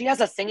 she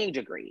has a singing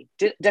degree.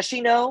 Does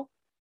she know?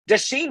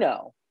 Does she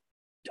know?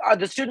 Are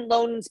the student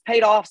loans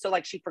paid off so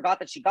like she forgot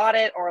that she got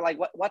it, or like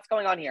what's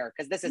going on here?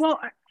 Because this is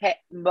hate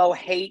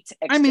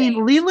exchange. I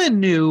mean, Leland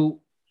knew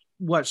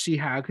what she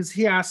had because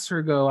he asked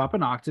her to go up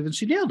an octave and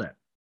she nailed it.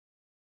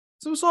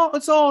 So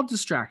it's all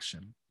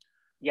distraction.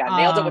 Yeah,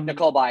 nailed it with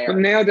Nicole Byer.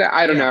 Nailed it.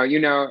 I don't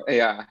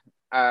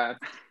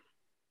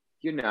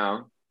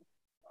know.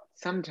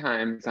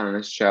 Sometimes on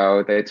the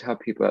show they tell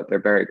people that they're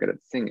very good at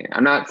singing.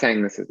 I'm not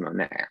saying this is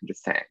Monet. I'm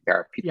just saying there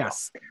are people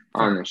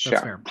on the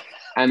show,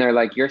 and they're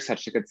like, "You're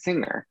such a good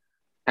singer,"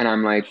 and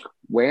I'm like,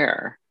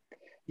 "Where?"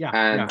 Yeah.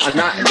 And Yeah. I'm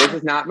not, this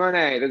is not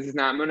Monet. This is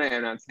not Monet.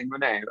 I'm not saying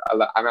Monet.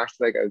 I'm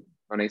actually like a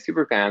Monet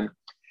super fan.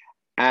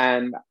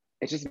 And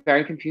it's just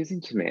very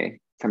confusing to me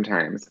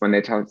sometimes when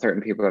they tell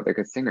certain people that they're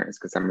good singers,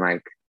 because I'm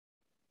like,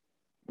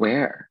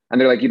 where? And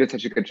they're like, you did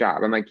such a good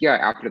job. I'm like, yeah,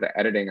 after the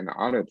editing and the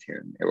auto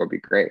tune, it will be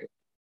great.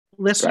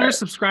 Listeners, But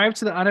subscribe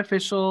to the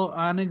unofficial,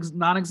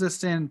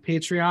 non-existent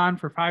Patreon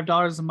for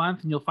 $5 a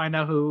month, and you'll find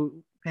out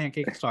who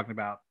Pancake is talking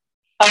about.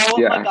 Oh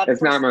my yeah, God.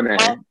 it's not Monet.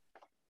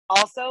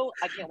 Also,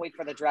 I can't wait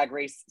for the Drag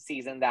Race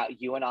season that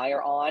you and I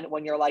are on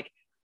when you're like,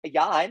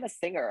 yeah, I'm a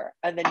singer.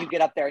 And then you get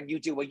up there and you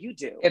do what you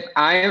do. If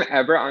I am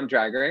ever on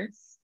Drag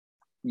Race,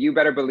 you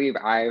better believe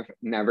I've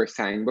never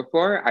sang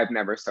before. I've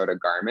never sewed a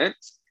garment.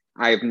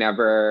 I've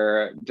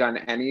never done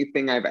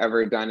anything I've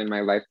ever done in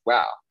my life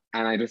well.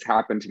 And I just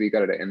happen to be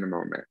good at it in the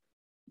moment.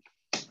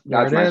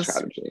 That's my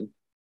strategy.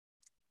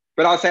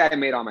 But I'll say I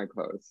made all my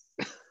clothes.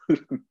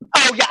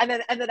 Oh yeah,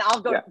 and then I'll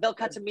go. Yeah. They'll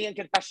cut to me in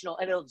confessional,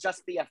 and it'll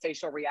just be a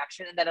facial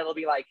reaction, and then it'll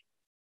be like,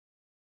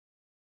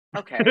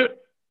 okay,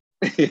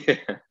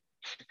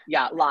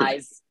 yeah,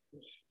 lies.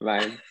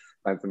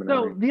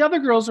 So the other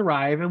girls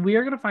arrive, and we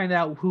are going to find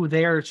out who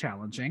they are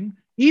challenging.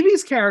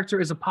 Evie's character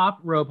is a pop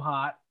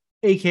robot,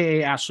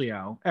 aka Ashley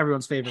O,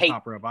 everyone's favorite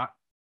pop robot.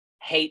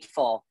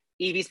 Hateful.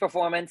 Evie's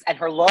performance and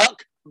her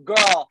look,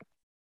 girl.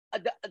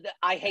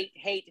 I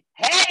hate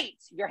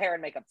your hair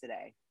and makeup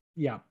today.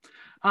 Yeah.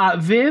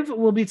 Viv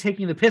will be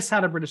taking the piss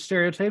out of British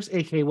stereotypes,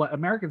 aka what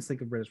Americans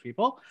think of British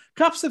people.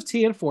 Cups of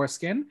tea and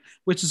foreskin,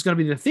 which is going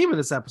to be the theme of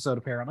this episode,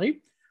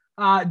 apparently.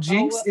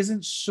 Jinx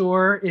isn't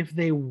sure if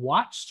they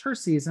watched her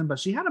season, but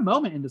she had a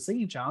moment in the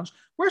singing challenge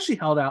where she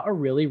held out a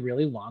really,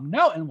 really long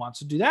note and wants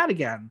to do that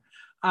again.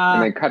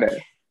 And they cut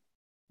it.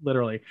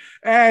 Literally.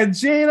 And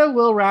Jada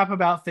will rap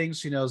about things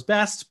she knows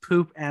best,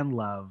 poop and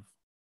love.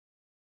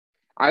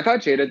 I thought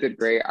Jada did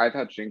great. I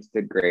thought Jinx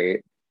did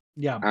great.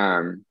 Yeah.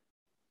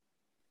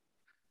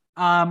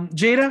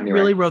 Jada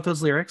really wrote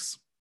those lyrics.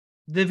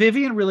 The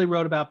Vivian really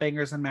wrote about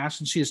bangers and mash,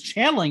 and she is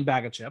channeling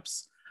Bag of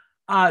Chips.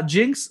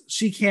 Jinx,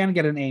 she can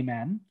get an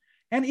amen.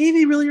 And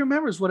Evie really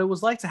remembers what it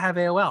was like to have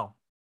AOL.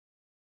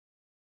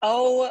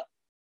 Oh,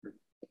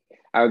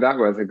 that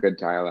was a good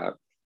dial-up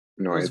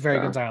noise. It was very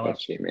good dial-up.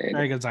 She made.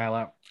 Very good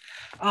dial-up.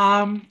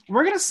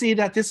 We're going to see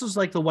that this was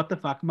like the what the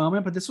fuck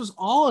moment, but this was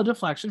all a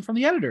deflection from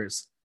the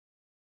editors.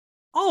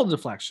 All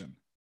deflection.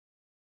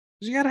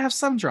 You got to have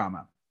some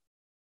drama.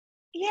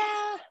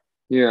 Yeah.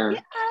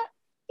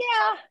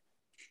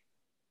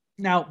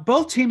 Now,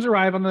 both teams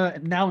arrive on the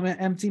now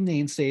empty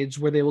main stage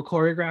where they will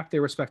choreograph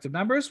their respective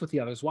numbers with the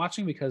others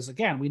watching because,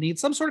 again, we need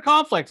some sort of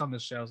conflict on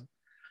this show.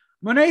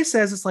 Monet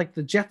says it's like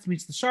the Jets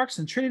meets the Sharks,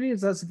 and Trinity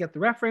doesn't get the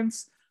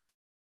reference.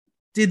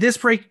 Did this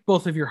break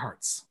both of your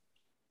hearts?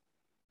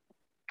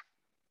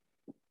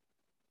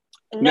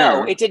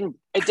 No, it didn't.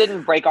 It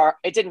didn't break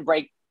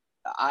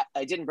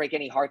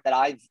any heart that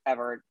I've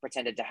ever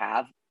pretended to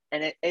have,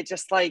 and it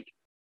just like.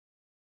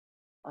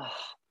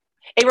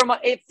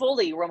 It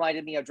fully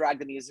reminded me of Drag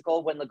the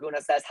Musical when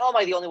Laguna says, "How am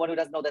I the only one who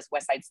doesn't know this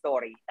West Side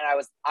Story?" And I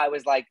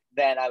was like,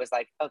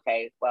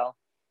 okay, well,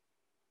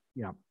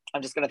 yeah,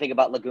 I'm just gonna think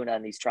about Laguna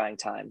in these trying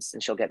times,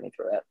 and she'll get me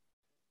through it.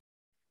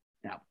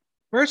 Yeah.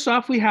 First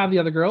off, we have the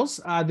other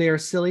girls. They are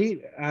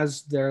silly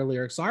as their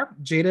lyrics are.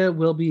 Jada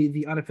will be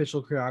the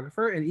unofficial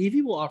choreographer, and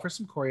Evie will offer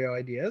some choreo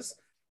ideas,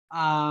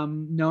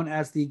 known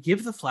as the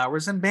 "Give the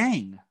Flowers and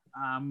Bang."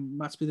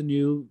 Must be the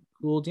new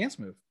cool dance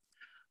move.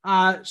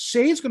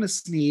 Shay's going to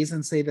sneeze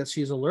and say that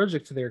she's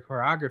allergic to their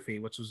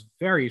choreography, which was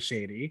very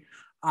shady.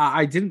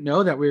 I didn't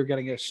know that we were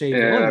getting a Shay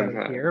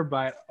villain here,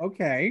 but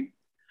okay.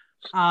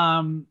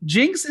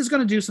 Jinx is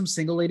going to do some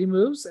single lady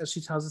moves, as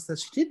she tells us that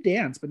she did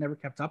dance but never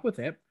kept up with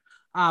it.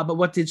 But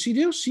what did she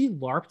do? She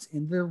LARPed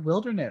in the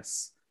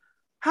wilderness.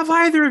 Have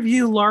either of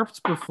you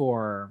LARPed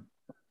before?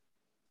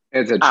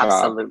 It's a job.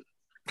 Absolutely.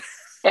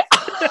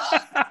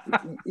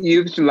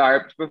 You've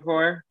LARPed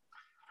before?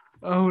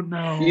 Oh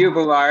no. You've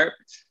LARPed?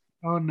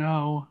 Oh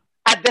no.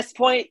 At this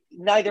point,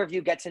 neither of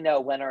you get to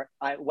know when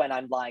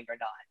I'm lying or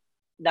not.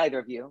 Neither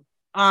of you.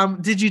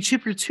 Did you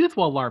chip your tooth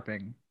while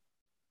LARPing?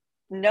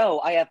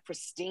 No, I have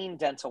pristine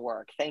dental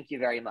work. Thank you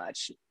very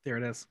much. There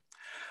it is.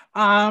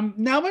 Now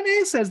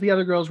Monet says the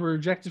other girls were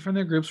rejected from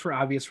their groups for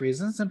obvious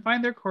reasons and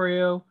find their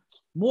choreo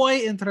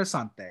muy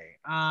interesante.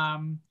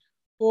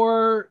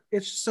 Or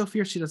it's just so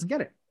fierce she doesn't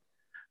get it.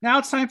 Now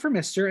it's time for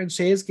Mr. and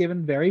Shay is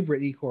given very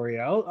Britney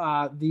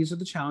choreo. These are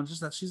the challenges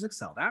that she's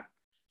excelled at.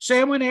 Shay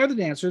and Monet are the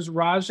dancers.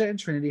 Raja and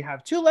Trinity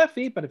have 2 left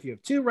feet, but if you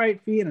have 2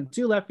 right feet and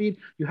 2 left feet,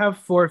 you have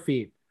 4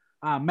 feet.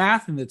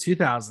 Math in the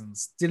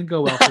 2000s didn't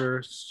go well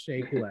for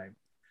Shea Coulee.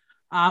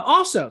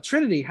 Also,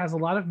 Trinity has a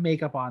lot of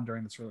makeup on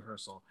during this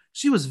rehearsal.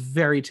 She was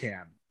very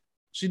tan.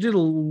 She did a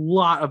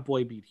lot of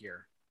boy beat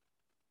here.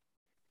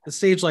 The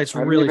stage lights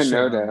really didn't even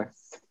showed.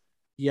 notice.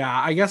 Yeah,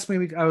 I guess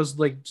maybe I was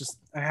like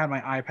I had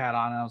my iPad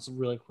on and I was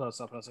really close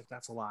up. And I was like,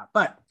 that's a lot.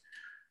 But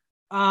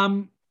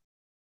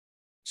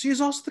she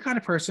is also the kind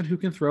of person who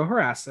can throw her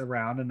ass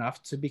around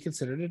enough to be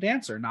considered a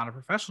dancer, not a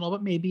professional,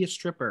 but maybe a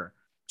stripper.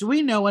 Do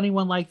we know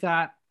anyone like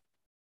that?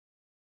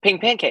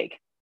 Pink Pancake.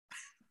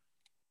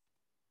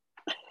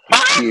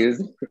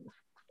 Excuse.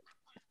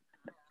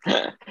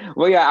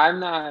 Well, yeah, I'm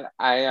not.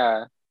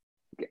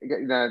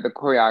 The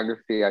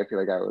choreography. I feel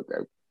like I would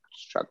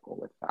struggle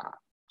with that,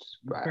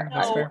 but Fair, I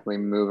that's fair. definitely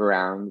move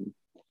around.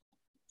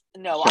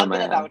 No, Show I'm my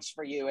gonna ass. vouch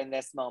for you in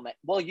this moment.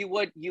 Well, you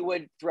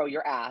would throw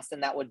your ass,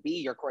 and that would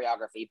be your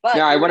choreography. But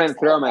No, I you would wouldn't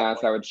throw excel my that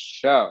ass. way. I would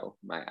show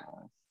my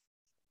ass.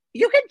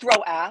 You can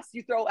throw ass.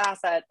 You throw ass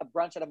at a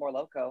brunch at a More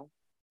Loco.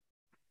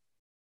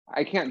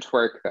 I can't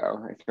twerk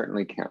though. I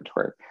certainly can't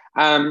twerk.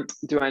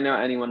 Do I know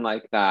anyone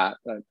like that?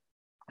 But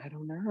I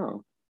don't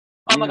know.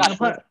 Oh my gosh,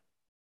 But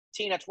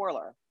Tina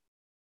Twirler.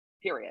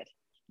 Period.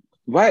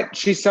 What?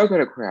 She's so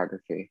good at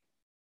choreography.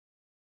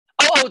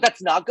 Oh,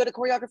 that's not good at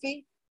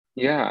choreography?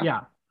 Yeah.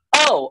 yeah.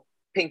 Oh,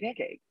 Pink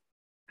Pancake.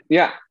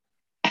 Yeah.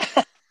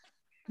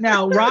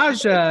 Now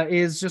Raja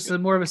is just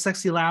more of a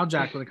sexy lounge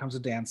act when it comes to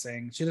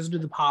dancing. She doesn't do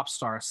the pop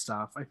star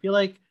stuff. I feel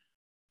like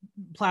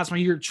Plasma,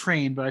 you're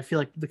trained, but I feel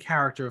like the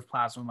character of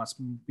Plasma must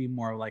be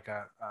more like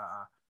a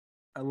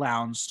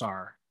lounge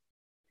star.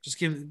 Just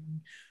give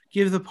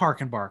the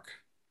park and bark.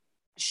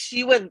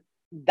 She would.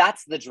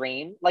 That's the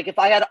dream. Like if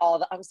I had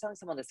I was telling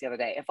someone this the other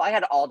day. If I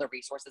had all the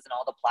resources and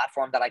all the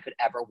platform that I could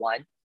ever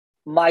want,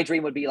 my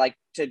dream would be like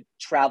to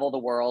travel the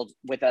world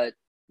with a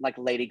like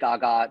Lady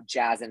Gaga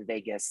jazz in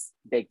Vegas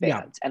big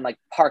band and like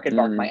park and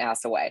bark my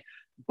ass away.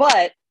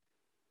 But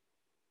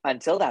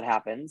until that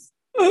happens,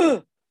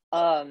 I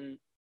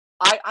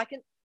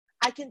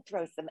can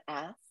throw some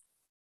ass.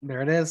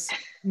 There it is.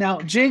 Now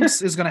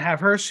Jinx is going to have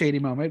her shady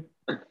moment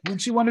when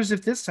she wonders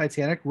if this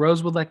Titanic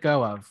Rose would let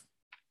go of.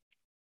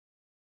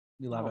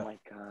 You love it. Oh my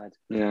god.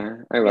 Yeah,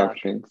 I love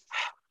Jinx.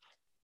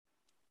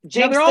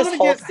 Jinx they're all this gonna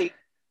whole get-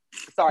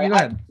 Sorry, Go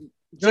ahead.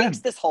 Jinx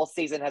this whole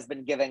season has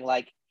been giving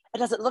like it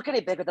doesn't look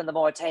any bigger than the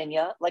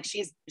Mauritania. Like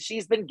she's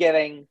been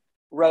giving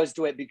Rose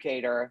DeWitt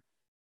Bukater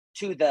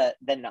to the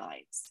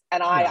nines.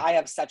 And I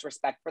have such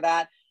respect for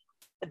that.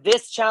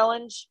 This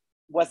challenge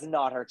was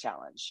not her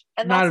challenge.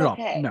 And Not that's at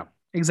okay. all. No,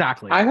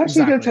 exactly. I thought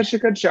she did such a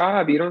good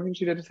job. You don't think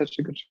she did such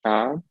a good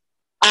job?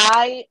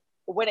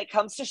 When it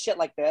comes to shit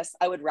like this,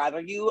 I would rather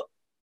you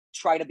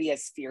try to be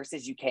as fierce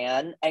as you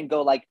can and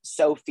go like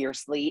so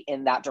fiercely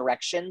in that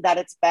direction that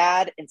it's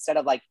bad instead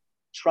of like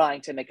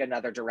trying to make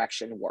another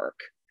direction work.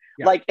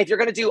 Yeah. Like if you're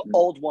going to do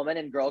old woman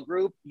and girl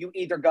group, you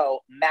either go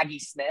Maggie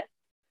Smith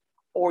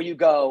or you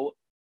go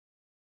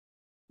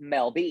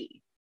Mel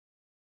B.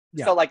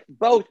 Yeah. So like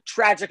both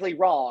tragically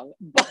wrong,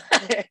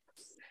 but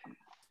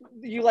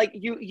you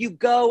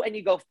go and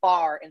you go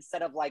far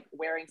instead of like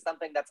wearing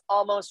something that's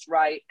almost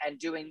right and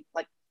doing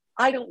like,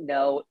 I don't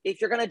know,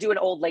 if you're going to do an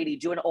old lady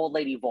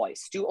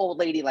voice, do old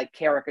lady like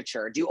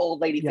caricature, do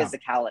old lady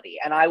physicality.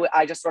 And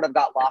I just sort of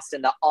got lost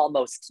in the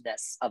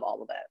almostness of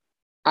all of it.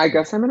 I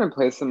guess I'm in a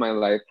place in my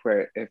life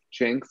where if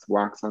Jinx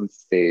walks on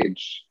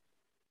stage,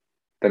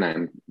 then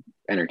I'm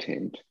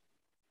entertained.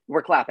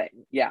 We're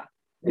clapping. Yeah.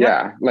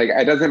 Yeah. Like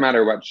it doesn't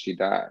matter what she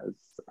does.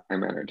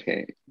 I'm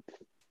entertained.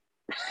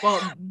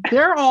 Well,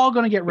 they're all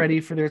going to get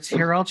ready for their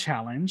TRL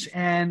challenge,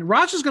 and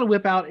Raja's going to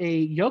whip out a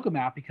yoga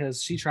mat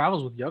because she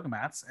travels with yoga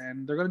mats,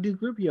 and they're going to do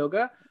group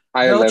yoga.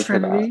 I live for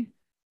that.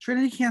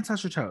 Trinity can't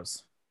touch her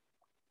toes.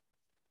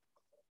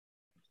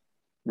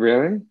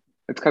 Really?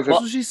 It's because that's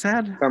what she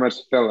said. So much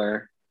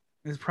filler.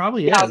 It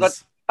probably is. I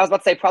was about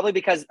to say probably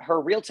because her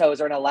real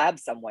toes are in a lab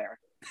somewhere.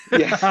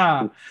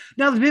 Yeah.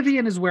 Now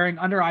Vivian is wearing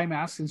under eye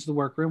masks into the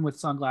workroom with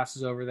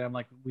sunglasses over them,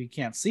 like we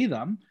can't see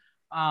them.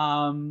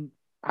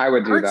 I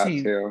would do that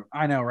too.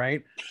 I know,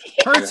 right?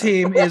 Her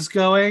team is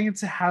going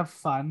to have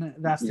fun.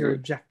 That's their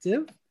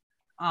objective.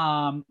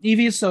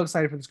 Evie is so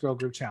excited for this girl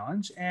group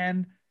challenge,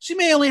 and she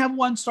may only have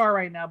 1 star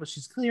right now, but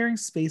she's clearing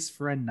space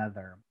for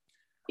another.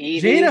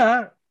 Evie?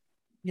 Jada,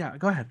 yeah,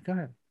 go ahead.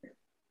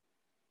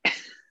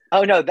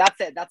 Oh no, that's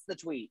it. That's the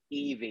tweet.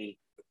 Evie.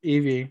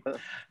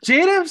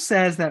 Jada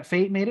says that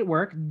fate made it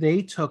work.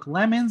 They took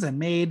lemons and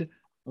made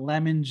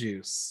lemon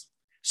juice.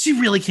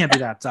 She really can't be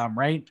that dumb,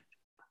 right?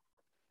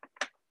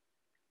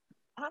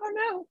 I don't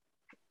know.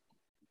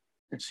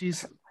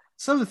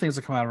 Some of the things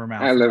that come out of her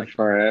mouth. I live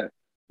for it.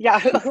 Yeah,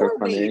 who are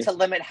we to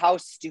limit how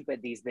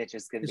stupid these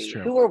bitches can be?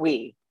 True. Who are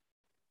we?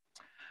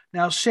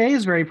 Now, Shay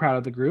is very proud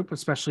of the group,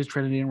 especially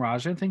Trinity and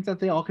Raja, and think that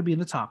they all could be in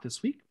the top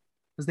this week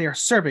because they are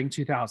serving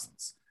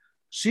 2000s.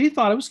 She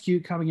thought it was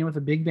cute coming in with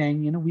a big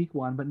bang in a week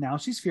 1, but now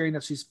she's fearing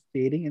that she's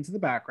fading into the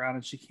background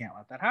and she can't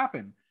let that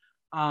happen.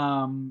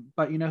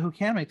 But you know who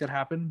can make that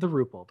happen? The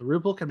RuPaul. The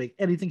RuPaul can make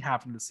anything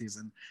happen this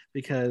season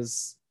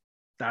because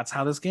that's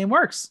how this game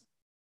works.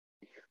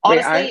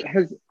 Honestly,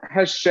 wait,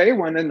 has Shay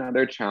won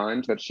another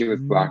challenge that she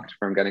was blocked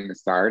from getting a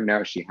star?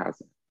 No, she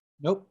hasn't.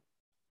 Nope.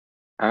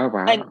 Oh,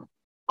 wow. And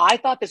I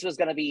thought this was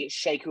going to be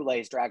Shea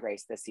Coulee's Drag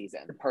Race this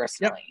season,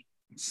 personally.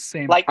 Yep.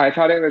 Same. Like I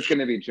thought it was going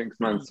to be Jinx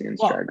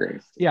Monsoon's Drag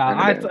Race. Yeah,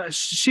 I thought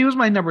she was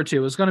my number 2. It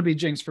was going to be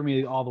Jinx for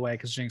me all the way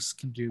because Jinx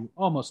can do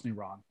almost no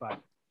wrong. But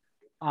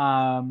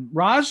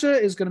Raja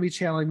is going to be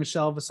channeling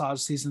Michelle Visage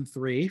season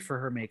 3 for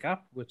her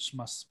makeup, which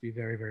must be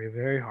very, very,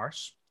 very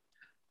harsh.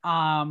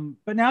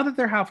 But now that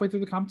they're halfway through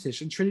the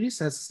competition, Trinity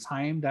says it's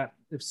time that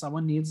if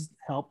someone needs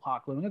help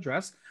hot gluing a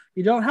dress,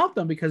 you don't help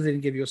them because they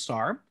didn't give you a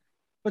star.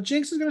 But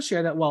Jinx is going to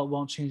share that, well, it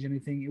won't change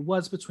anything. It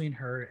was between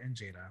her and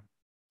Jada.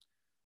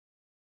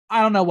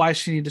 I don't know why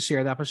she needed to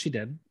share that, but she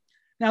did.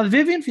 Now,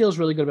 Vivian feels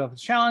really good about the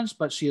challenge,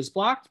 but she is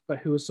blocked. But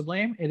who is to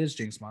blame? It is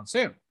Jinx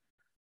Monsoon.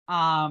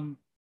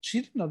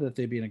 She didn't know that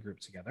they'd be in a group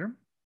together,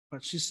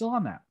 but she's still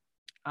on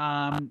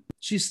that.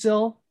 She's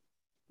still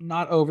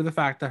not over the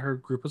fact that her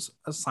group was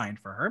assigned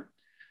for her,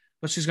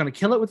 but she's going to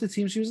kill it with the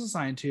team she was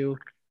assigned to.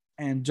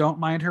 And don't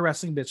mind her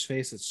resting bitch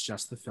face. It's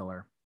just the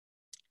filler.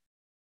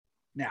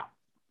 Now,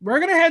 we're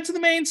going to head to the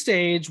main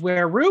stage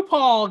where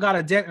RuPaul got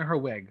a dent in her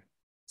wig.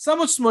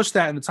 Someone smushed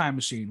that in the time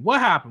machine. What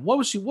happened? What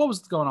was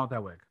going on with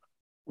that wig?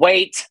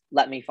 Wait,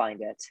 let me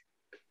find it.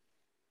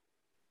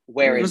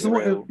 Where is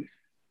Ru?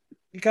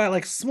 It got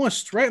like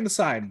smushed right in the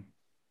side.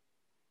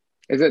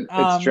 Is it?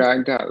 It's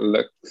dragged out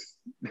looks.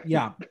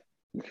 Yeah.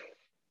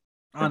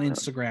 On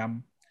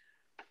Instagram.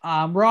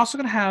 We're also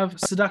going to have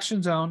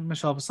Seduction Zone,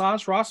 Michelle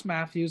Visage, Ross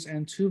Matthews,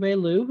 and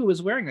Tuve Lu, who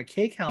is wearing a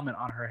cake helmet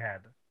on her head.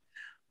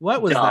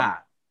 What was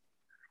that?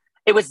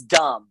 It was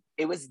dumb.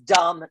 It was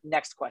dumb.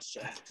 Next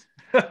question.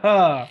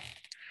 Well,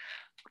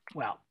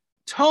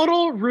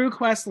 Total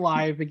RuQuest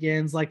Live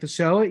begins like the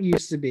show it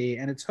used to be,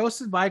 and it's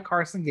hosted by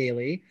Carson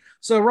Daly.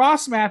 So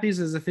Ross Matthews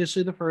is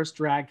officially the first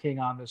drag king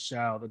on the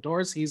show. The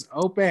doors he's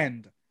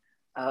opened.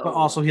 But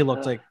also he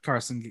looked like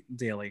Carson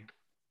Daly.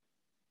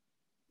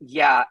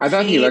 Yeah. I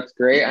thought he looked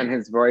great, and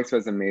his voice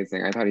was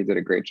amazing. I thought he did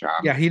a great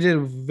job. Yeah, he did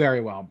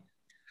very well.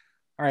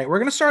 All right, we're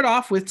going to start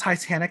off with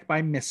Titanic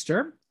by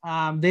Mister.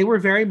 They were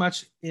very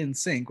much in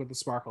sync with the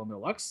sparkle and the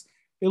looks.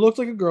 They looked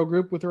like a girl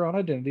group with their own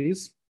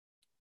identities.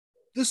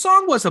 The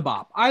song was a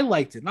bop. I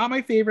liked it. Not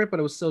my favorite, but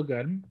it was still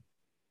good.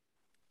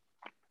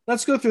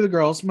 Let's go through the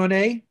girls.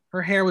 Monet,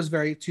 her hair was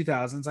very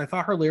 2000s. I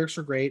thought her lyrics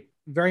were great,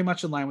 very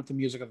much in line with the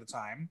music of the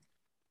time.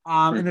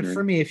 And then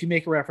for me, if you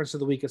make a reference to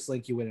The Weakest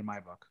Link, you win in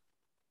my book.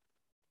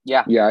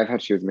 Yeah. Yeah, I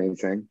thought she was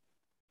amazing.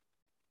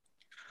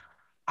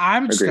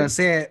 I'm just going to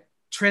say it.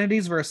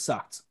 Trinity's verse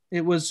sucked.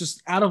 It was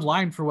just out of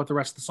line for what the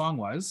rest of the song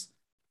was.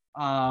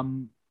 I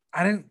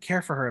didn't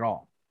care for her at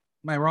all.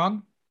 Am I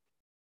wrong?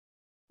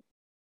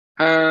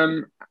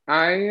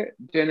 I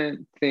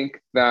didn't think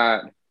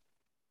that.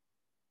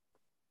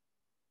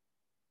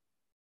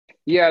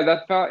 Yeah,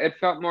 it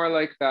felt more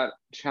like that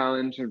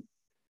challenge of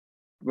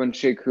when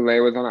Shea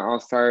Coulee was on All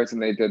Stars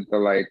and they did the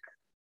like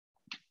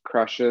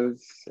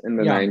crushes in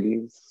the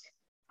 90s.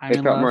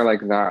 It felt more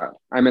like that.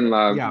 I'm in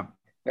love. Yeah.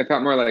 It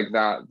felt more like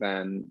that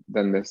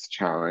than this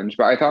challenge.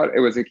 But I thought it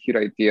was a cute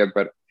idea,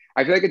 but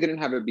I feel like it didn't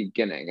have a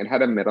beginning. It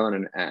had a middle and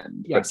an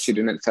end, but she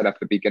didn't set up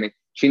the beginning.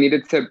 She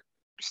needed to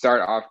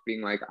start off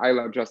being like, I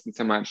love Justin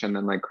so much, and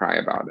then like cry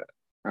about it.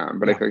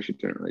 But I feel like she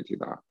didn't really do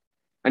that.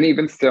 And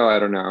even still, I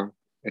don't know.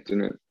 It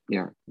didn't, I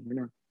don't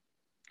know.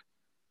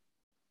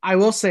 I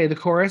will say the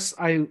chorus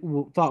I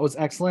thought was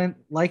excellent.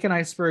 Like an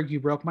iceberg, you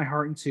broke my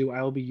heart in two.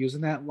 I will be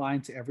using that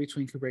line to every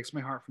twink who breaks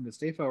my heart from this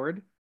day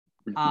forward.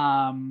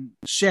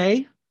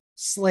 Shea,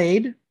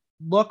 Slade,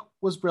 look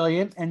was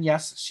brilliant. And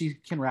yes, she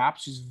can rap.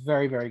 She's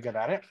very, very good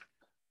at it.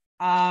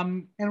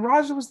 And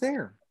Raja was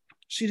there.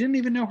 She didn't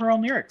even know her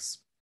own lyrics.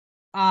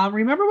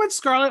 Remember when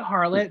Scarlet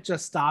Harlot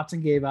just stopped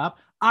and gave up?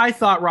 I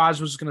thought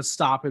Raj was going to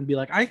stop and be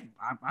like,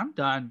 I'm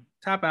done.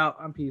 Tap out.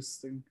 I'm peace.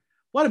 And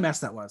what a mess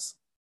that was.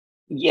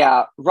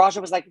 Yeah. Raja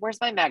was like, where's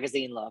my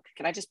magazine look?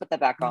 Can I just put that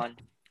back on?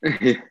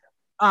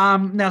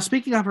 Now,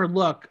 speaking of her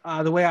look,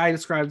 the way I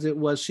described it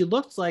was she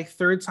looked like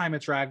third time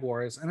at Drag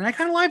Wars, and I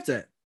kind of liked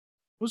it. It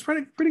was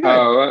pretty good.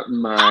 Oh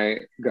my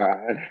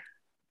God.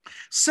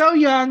 So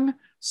young,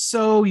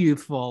 so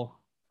youthful.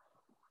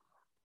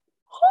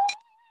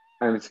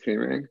 I'm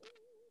screaming.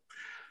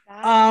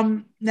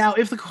 Now,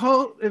 if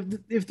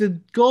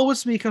the goal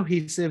was to be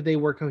cohesive, they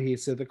were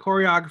cohesive. The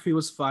choreography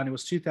was fun. It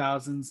was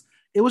 2000s.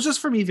 It was just,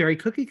 for me, very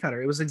cookie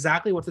cutter. It was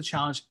exactly what the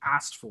challenge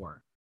asked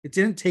for. It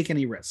didn't take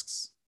any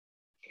risks.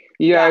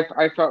 Yeah,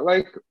 I felt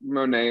like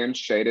Monet and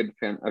Shea did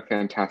a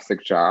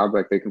fantastic job.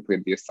 Like, they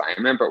completed the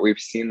assignment, but we've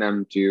seen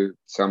them do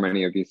so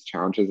many of these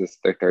challenges. It's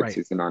their third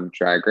season on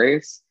Drag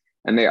Race,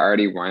 and they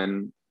already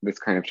won this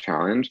kind of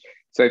challenge.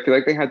 So I feel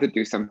like they had to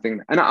do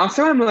something. And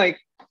also, I'm like,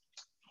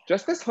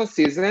 just this whole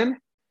season,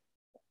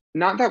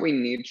 not that we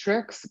need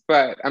tricks,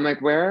 but I'm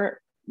like, where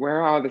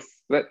are all the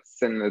splits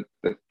and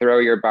the throw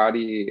your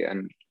body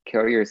and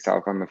kill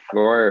yourself on the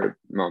floor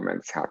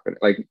moments happen?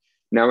 Like,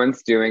 no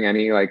one's doing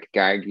any like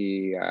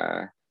gaggy,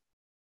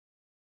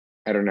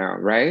 I don't know,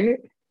 right?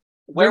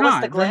 Where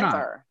was the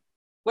glamour?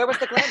 Where was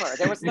the glamour?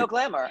 There was no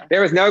glamour.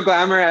 There was no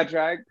glamour at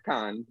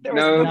DragCon.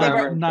 No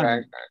glamour at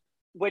DragCon.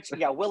 Which,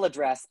 we'll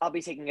address. I'll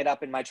be taking it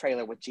up in my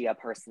trailer with Gia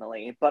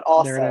personally. But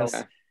also,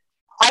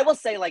 I will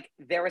say, like,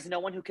 there is no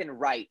one who can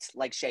write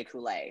like Shea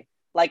Coulee.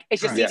 Like,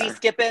 it's just easy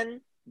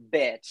skipping,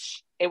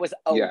 bitch. It was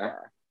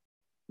over.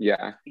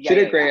 Yeah. She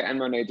did great, and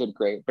Monet did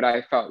great. But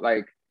I felt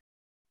like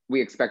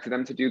we expected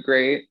them to do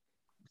great,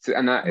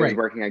 and that is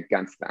working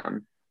against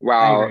them.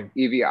 While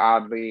Evie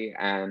Oddly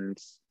and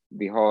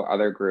the whole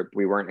other group,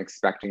 we weren't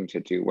expecting to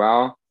do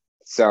well.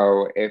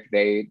 So if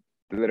they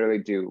literally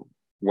do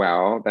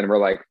well, then we're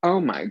like, oh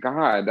my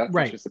God,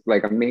 that's just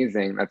like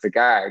amazing. That's a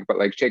gag. But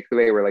like Shea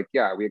Coulee, we're like,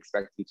 yeah, we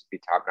expect you to be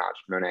top notch.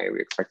 Monet, we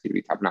expect you to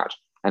be top notch.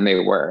 And they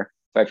were.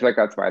 So I feel like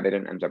that's why they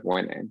didn't end up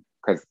winning.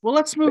 Well,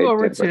 let's move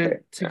over to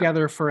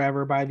Together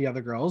Forever by the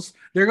other girls.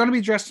 They're going to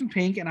be dressed in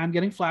pink, and I'm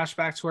getting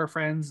flashbacks to our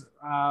friends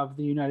of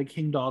the United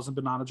King Dolls and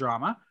Banana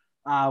Drama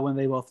when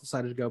they both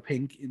decided to go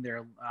pink in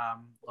their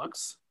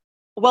looks.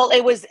 Well,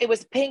 it was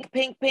pink,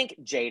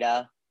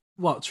 Jada.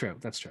 Well, true.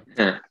 That's true.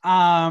 The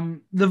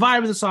vibe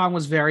of the song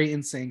was very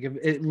in sync.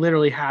 It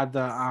literally had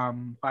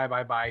the bye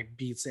bye bye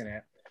beats in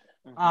it.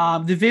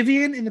 Mm-hmm. The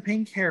Vivienne in the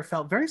pink hair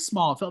felt very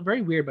small. It felt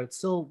very weird, but it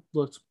still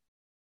looked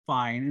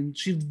fine. And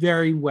she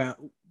very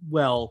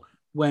well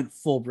went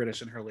full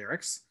British in her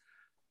lyrics.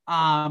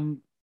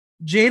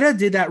 Jada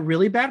did that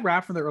really bad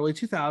rap from the early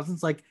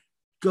 2000s. Like,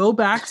 go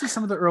back to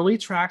some of the early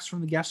tracks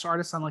from the guest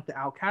artists on like the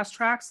Outkast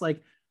tracks,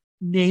 like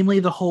namely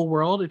The Whole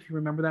World, if you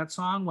remember that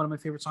song, one of my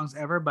favorite songs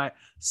ever, but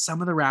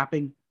some of the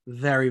rapping,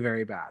 very,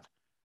 very bad.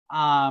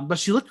 But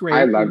she looked great.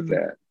 I loved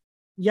it.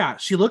 Yeah,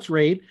 she looked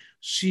great.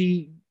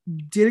 She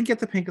didn't get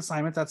the pink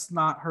assignment. That's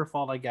not her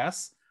fault, I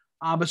guess.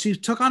 But she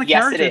took on a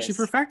character. She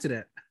perfected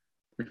it.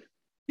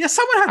 Yeah,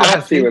 someone had to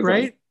have pink,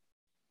 right?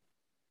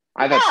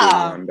 I thought she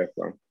was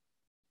wonderful.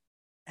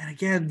 And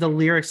again, the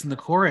lyrics in the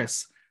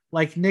chorus,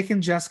 like Nick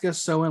and Jessica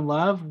so in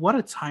love. What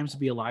a time to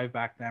be alive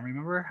back then.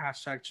 Remember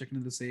 #Chicken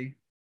of the Sea?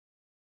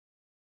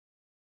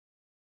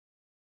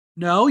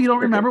 No, you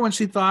don't remember when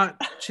she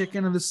thought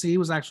Chicken of the Sea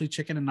was actually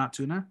chicken and not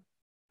tuna?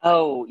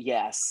 Oh,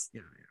 yes.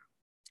 Yeah.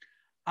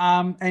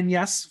 And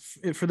yes,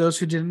 for those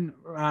who didn't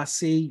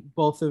see,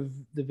 both of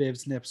the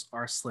Viv's nips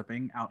are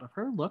slipping out of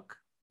her look.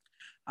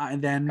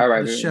 And then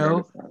the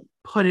show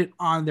put it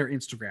on their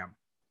Instagram.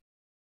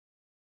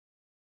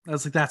 I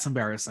was like, that's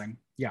embarrassing.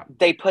 Yeah.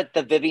 They put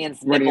the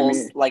Vivienne's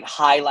nipples, like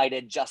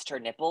highlighted just her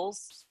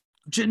nipples.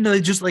 No,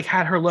 they just like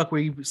had her look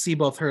where you see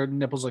both her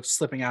nipples like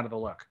slipping out of the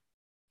look.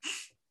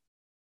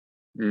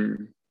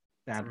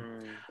 Bad.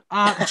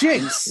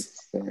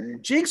 Jinx.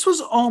 Jinx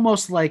was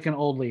almost like an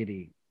old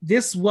lady.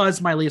 This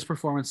was my least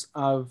performance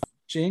of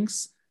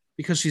Jinx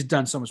because she's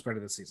done so much better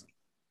this season.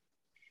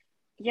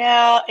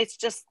 Yeah, it's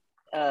just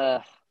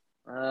I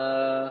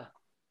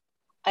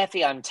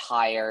think I'm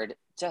tired.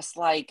 Just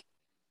like,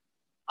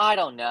 I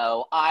don't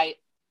know.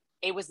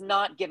 It was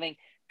not giving,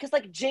 because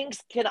like Jinx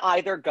can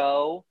either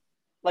go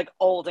like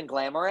old and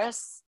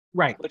glamorous,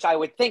 right? Which I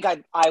would think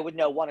I would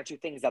know one or two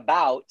things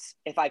about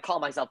if I call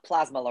myself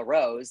Plasma La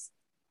Rose,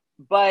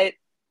 but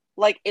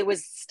like it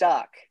was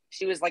stuck.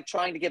 She was like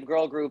trying to give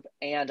girl group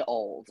and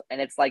old, and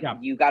it's like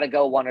you got to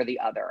go one or the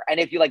other. And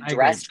if you like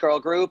dressed girl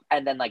group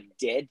and then like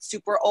did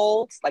super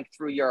old, like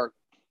through your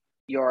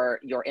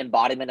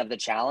embodiment of the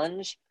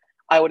challenge,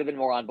 I would have been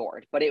more on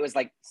board. But it was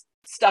like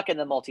stuck in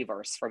the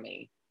multiverse for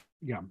me.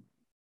 Yeah.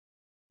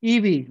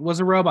 Evie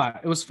was a robot.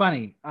 It was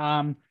funny.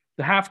 The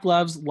half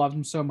gloves, loved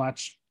him so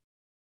much.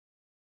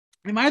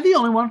 Am I the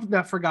only one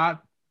that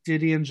forgot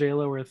Diddy and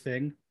JLo were a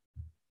thing?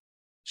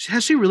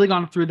 Has she really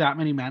gone through that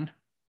many men?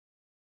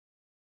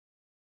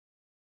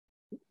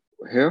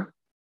 Who?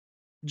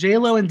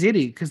 JLo and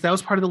Diddy, because that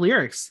was part of the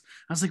lyrics.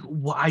 I was like,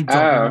 well, I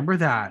don't remember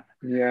that.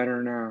 Yeah, I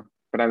don't know.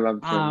 But I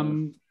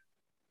love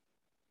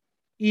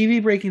Evie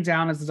breaking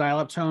down as the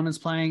dial-up tone is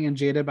playing and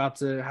Jada about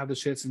to have the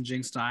shits and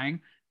Jinx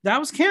dying. That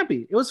was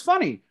campy. It was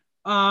funny.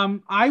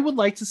 I would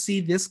like to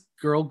see this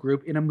girl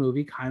group in a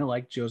movie kind of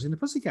like Josie and the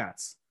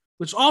Pussycats,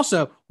 which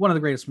also one of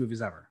the greatest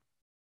movies ever.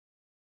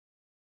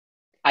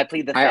 I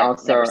plead the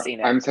fifth. Never seen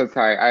it. I'm so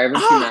sorry. I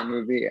haven't seen that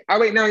movie. Oh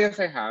wait, no, yes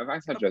I have. I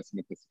saw Josie and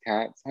the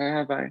Pussycats.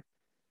 Have I?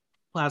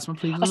 Plasma,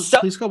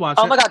 please go watch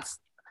it. Oh my God.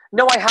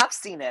 No, I have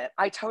seen it.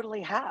 I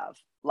totally have.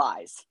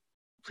 Lies.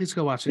 Please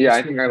go watch it. Yeah,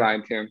 I think I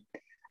lied too.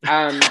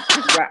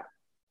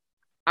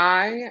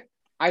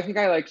 I think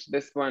I liked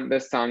this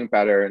song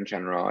better in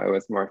general. It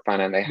was more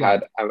fun, and they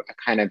had a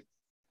kind of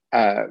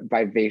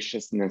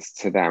vivaciousness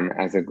to them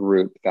as a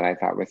group that I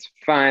thought was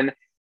fun.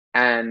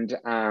 And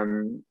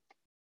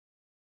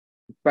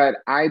but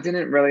I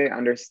didn't really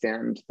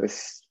understand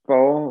this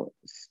full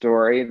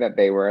story that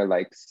they were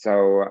like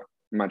so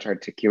much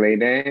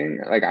articulating.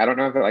 Like, I don't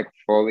know if it like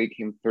fully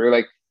came through.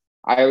 Like,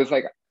 I was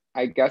like,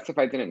 I guess if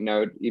I didn't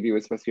know Evie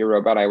was supposed to be a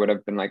robot, I would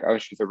have been like, oh,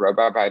 she's a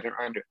robot, but I didn't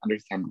really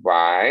understand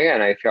why.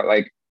 And I felt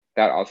like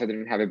that also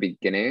didn't have a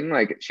beginning.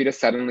 Like, she just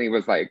suddenly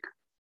was like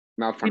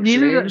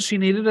malfunctioning. She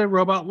needed a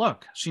robot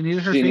look. She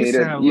needed her face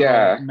to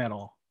have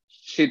metal.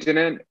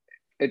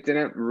 It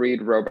didn't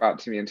read robot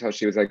to me until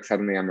she was like,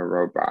 suddenly I'm a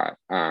robot.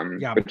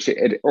 But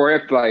or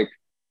if like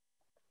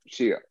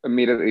she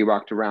immediately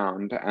walked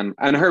around and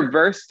her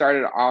verse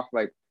started off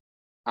like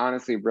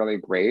honestly really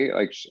great.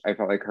 Like I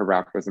felt like her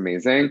rap was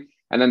amazing.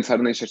 And then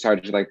suddenly she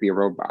started to like be a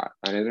robot.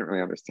 I didn't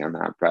really understand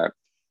that, but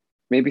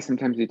maybe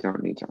sometimes you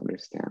don't need to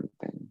understand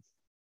things.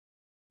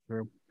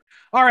 True.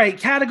 All right,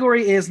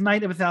 category is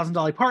Night of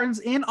 $1,000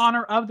 Partons. In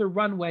honor of the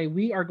runway,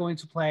 we are going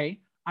to play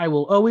I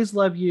Will Always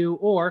Love You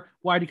or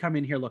Why'd You Come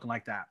In Here Looking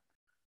Like That?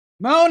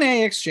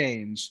 Monet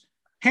Exchange.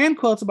 Hand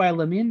quilted by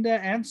Laminda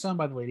and sewn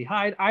by the Lady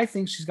Hyde. I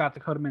think she's got the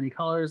coat of many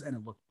colors and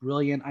it looked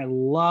brilliant. I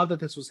love that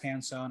this was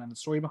hand sewn and the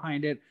story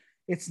behind it.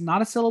 It's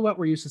not a silhouette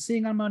we're used to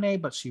seeing on Monet,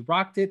 but she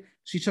rocked it.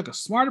 She took a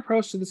smart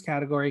approach to this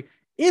category.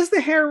 Is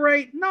the hair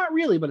right? Not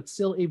really, but it's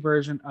still a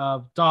version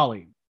of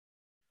Dolly.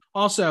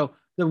 Also,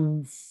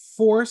 the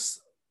force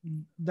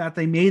that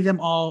they made them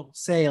all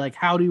say, like,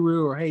 howdy,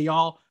 Roo, or hey,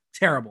 y'all,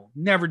 terrible.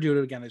 Never do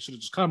it again. They should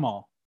have just cut them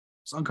all.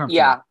 It's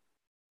uncomfortable.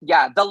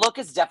 Yeah. The look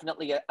is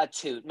definitely a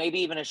toot,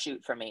 maybe even a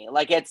shoot for me.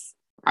 Like, it's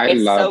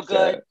loved so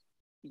good. it.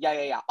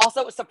 Yeah.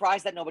 Also,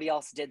 surprised that nobody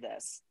else did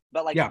this.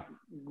 But like,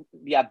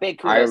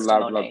 big I kudos to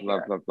Monet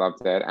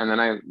loved it. And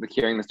then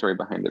hearing the story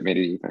behind it made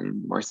it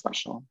even more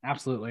special.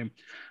 Absolutely.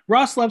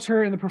 Ross loves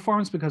her in the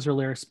performance because her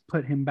lyrics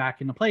put him back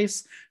into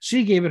place.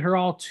 She gave it her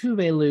all.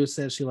 Tove Lo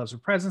says she loves her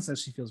presence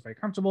as she feels very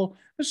comfortable.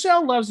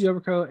 Michelle loves the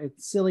overcoat.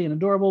 It's silly and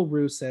adorable.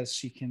 Rue says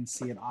she can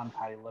see it on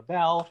Patti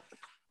LaBelle.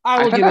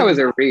 I thought that was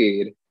a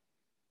read.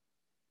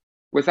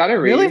 Was that a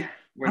read? Really?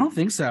 I don't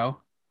think so.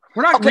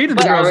 We're not reading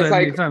the girls. I was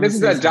like, this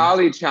is a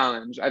Dolly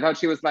challenge. I thought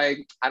she was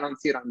like, I don't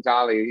see it on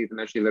Dolly, even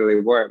though she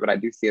literally wore it, but I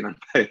do see it on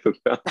Patti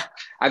LaBelle.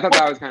 I thought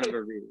that was kind of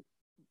a read.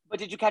 But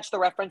did you catch the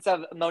reference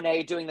of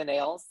Monet doing the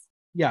nails?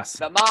 Yes.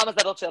 The mama's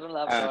little children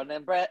love Jordan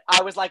and Brett.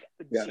 I was like,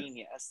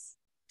 genius.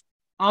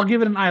 I'll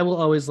give it an I Will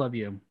Always Love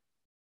You.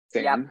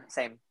 Same.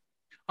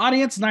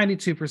 Audience,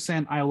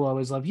 92%, I Will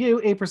Always Love You.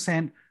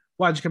 8%,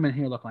 why'd you come in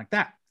here look like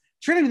that?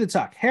 Trinity the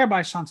Tuck, hair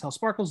by Chantel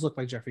Sparkles, look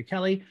by Jeffrey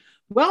Kelly.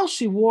 Well,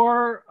 she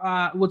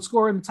would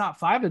score in the top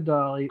 5 of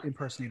Dolly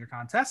impersonator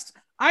contest.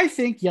 I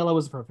think yellow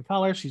is the perfect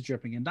color. She's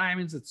dripping in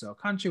diamonds. It's so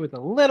country with a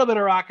little bit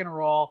of rock and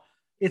roll.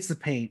 It's the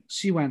paint.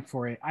 She went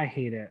for it. I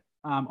hate it.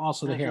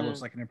 Also, the hair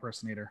looks like an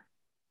impersonator.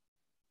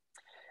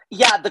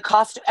 Yeah, the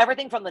costume,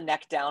 everything from the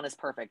neck down is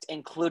perfect,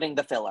 including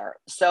the filler.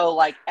 So,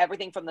 like,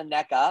 everything from the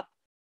neck up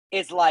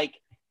is like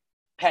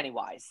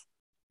Pennywise.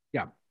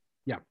 Yeah.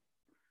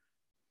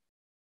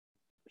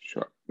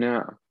 Sure.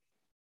 No,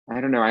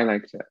 I don't know. I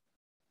liked it.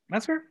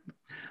 That's fair.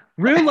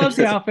 Rue loves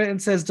the outfit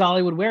and says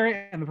Dolly would wear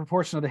it, and the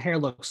proportion of the hair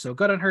looks so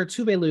good on her.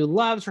 Tove Lo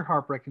loves her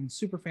heartbreaking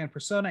superfan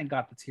persona and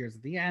got the tears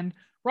at the end.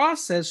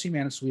 Ross says she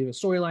managed to weave a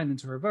storyline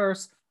into her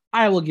verse.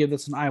 I will give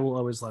this an I Will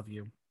Always Love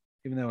You,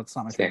 even though it's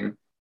not my favorite.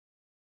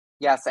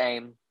 Yeah,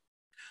 same.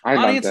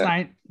 Audience,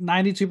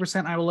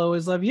 92% I Will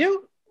Always Love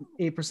You.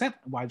 8%,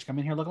 why'd you come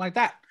in here looking like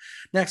that?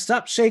 Next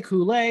up, Shea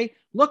Coulee,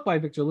 look by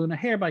Victor Luna,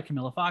 hair by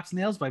Camilla Fox,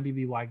 nails by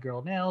BBY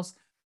Girl Nails.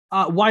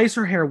 Why is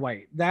her hair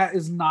white? That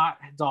is not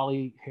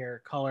Dolly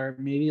hair color.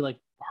 Maybe like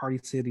Party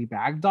City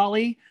bag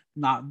Dolly,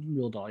 not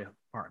real Dolly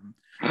Parton.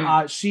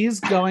 She's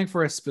going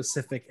for a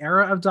specific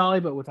era of Dolly,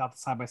 but without the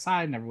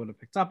side-by-side, never would have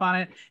picked up on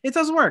it. It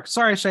doesn't work.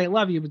 Sorry, Shea,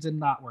 love you, but did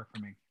not work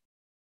for me.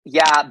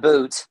 Yeah,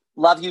 boot.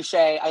 Love you,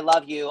 Shea. I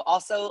love you.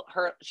 Also,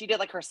 she did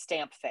like her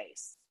stamp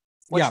face,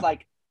 which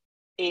like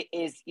it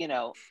is,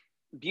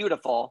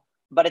 beautiful,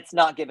 but it's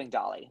not giving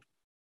Dolly.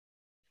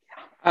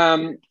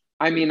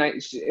 I mean,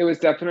 it was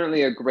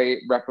definitely a great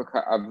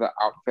replica of the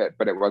outfit,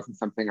 but it wasn't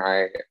something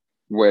I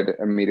would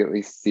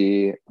immediately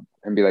see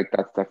and be like,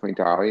 that's definitely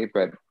Dolly.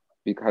 But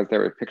because there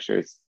were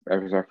pictures, I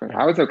was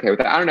okay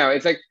with it. I don't know.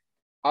 It's like,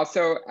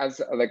 also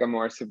as like a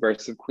more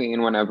subversive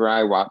queen, whenever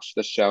I watch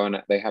the show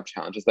and they have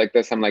challenges like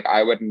this, I'm like,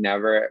 I would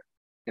never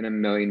in a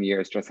million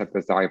years dress up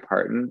as Dolly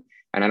Parton.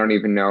 And I don't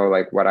even know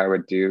like what I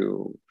would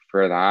do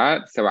for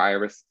that. So I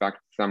respect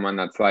someone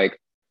that's like,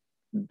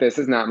 this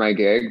is not my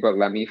gig, but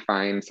let me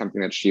find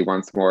something that she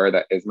wants more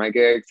that is my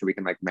gig so we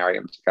can like marry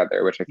them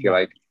together, which I feel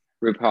like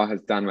RuPaul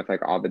has done with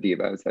like all the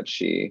divas that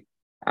she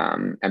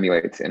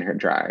emulates in her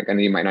drag.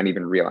 And you might not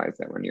even realize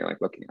it when you're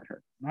like looking at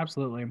her.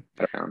 Absolutely.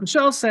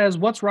 Michelle says,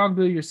 what's wrong,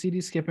 boo? Your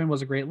CD skipping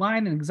was a great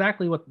line. And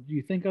exactly what do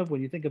you think of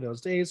when you think of those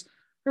days?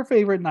 Her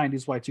favorite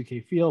 90s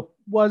Y2K feel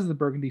was the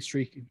burgundy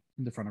streak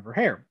in the front of her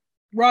hair.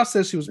 Ross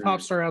says she was a pop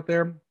star out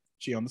there.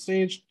 She on the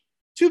stage.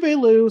 Tove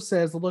Lo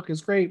says the look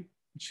is great.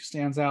 She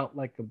stands out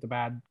like the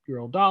bad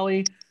girl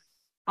Dolly.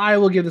 I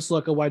will give this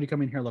look a why do you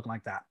come in here looking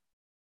like that?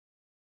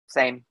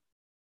 Same.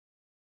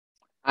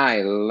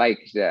 I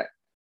liked it.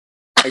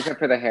 Except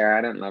for the hair.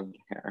 I didn't love the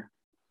hair.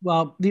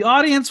 Well, the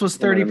audience was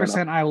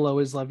 30% I Will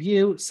Always Love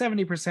You,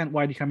 70%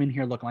 why do you come in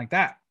here looking like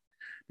that?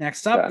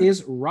 Next up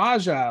is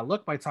Raja,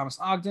 look by Thomas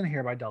Ogden,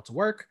 hair by Delta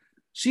Work.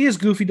 She is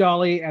Goofy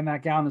Dolly, and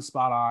that gown is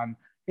spot on.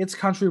 It's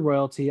country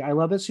royalty. I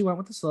love that she went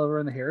with the silver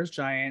and the hair is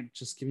giant.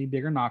 Just give me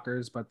bigger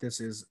knockers, but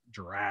this is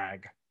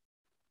drag.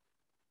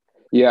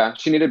 Yeah,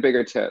 she needed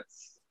bigger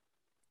tits.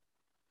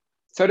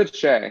 So did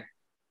Shea.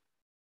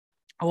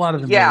 A lot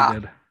of them really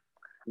did.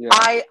 Yeah.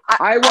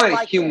 I want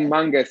like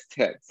humongous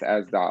tits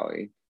as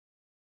Dolly.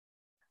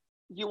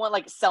 You want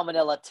like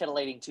Salmonella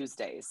titillating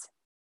Tuesdays.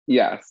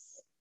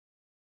 Yes.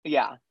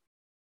 Yeah.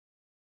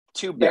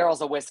 2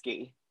 barrels of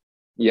whiskey.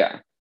 Yeah.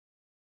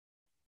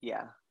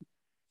 Yeah.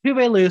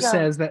 Tove Lo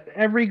says that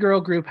every girl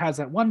group has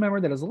that one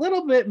member that is a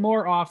little bit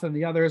more off than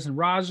the others, and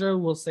Raja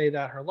will say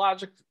that her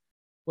logic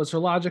was her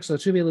logic. So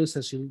Tove Lo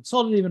says she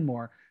sold it even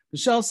more.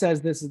 Michelle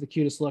says this is the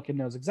cutest look and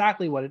knows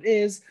exactly what it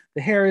is.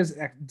 The hair is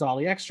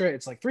Dolly extra.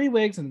 It's like 3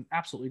 wigs and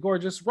absolutely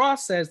gorgeous.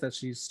 Ross says that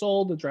she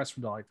stole the dress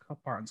from Dolly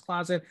Parton's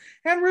closet.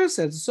 And Ruth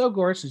says it's so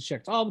gorgeous and she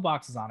checked all the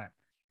boxes on it.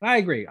 And I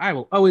agree. I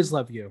will always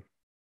love you.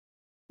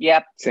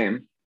 Yep.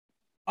 Same.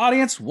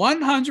 Audience,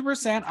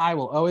 100% I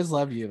will always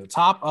love you. The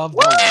top of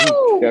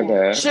the week.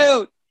 Yeah,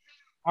 Shoot.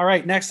 All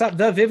right, next up,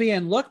 The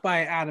Vivienne look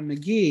by Adam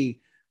McGee.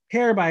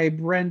 Hair by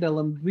Brenda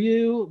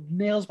Lembeau,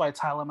 nails by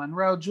Tyler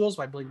Monroe, jewels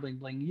by Bling Bling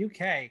Bling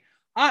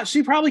UK.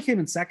 She probably came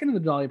in second in the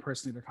Dolly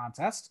Impersonator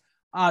contest.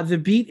 The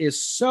beat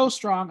is so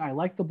strong. I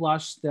like the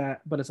blush,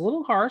 but it's a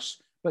little harsh,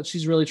 but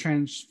she's really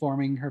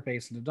transforming her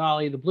face into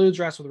Dolly. The blue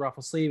dress with the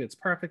ruffle sleeve, it's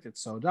perfect.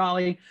 It's so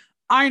Dolly.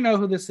 I know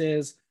who this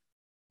is.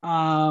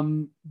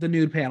 The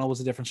nude panel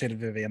was a different shade of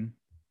Vivienne.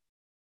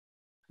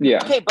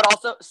 Yeah. Okay, but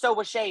also, so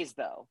was Shay's,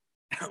 though.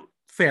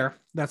 Fair.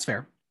 That's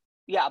fair.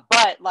 Yeah,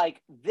 but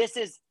like,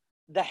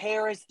 the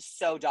hair is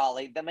so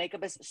Dolly. The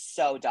makeup is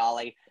so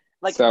Dolly.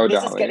 Like, So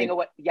this Dolly. is getting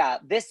away. Yeah,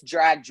 this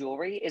drag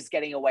jewelry is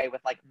getting away with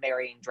like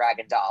marrying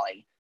Dragon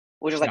Dolly,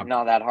 which is like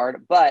not that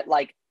hard. But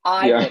like,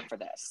 I live for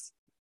this.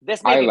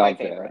 This may be my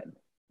favorite.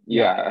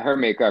 Yeah, her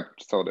makeup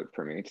sold it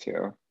for me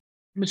too.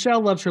 Michelle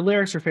loves her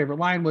lyrics. Her favorite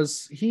line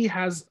was, "He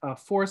has a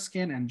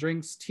foreskin and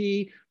drinks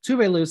tea."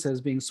 Tove Lo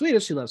says, being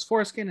Swedish, she loves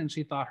foreskin and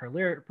she thought her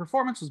lyric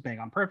performance was bang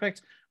on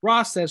perfect.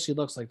 Ross says she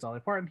looks like Dolly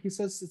Parton. He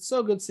says it's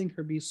so good seeing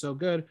her be so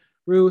good.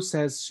 Rue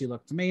says she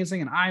looked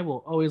amazing and I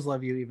will always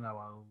love you, even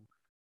though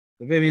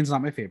the Vivienne's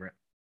not my favorite.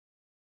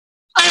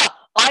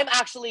 I'm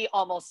actually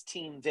almost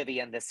team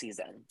Vivienne this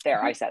season.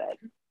 There, I said it.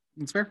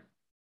 That's fair.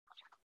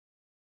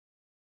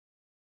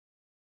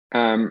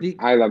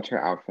 I loved her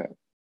outfit.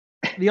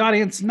 The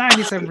audience,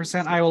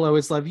 97% I will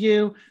always love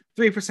you.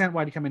 3%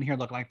 why'd you come in here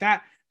looking like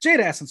that?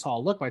 Jada Essence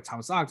Hall, look by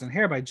Thomas Ogden,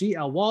 hair by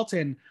G.L.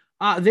 Walton.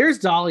 There's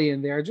Dolly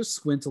in there. Just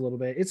squint a little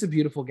bit. It's a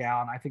beautiful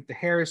gown. I think the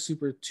hair is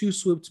super too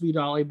swooped to be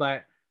Dolly,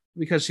 but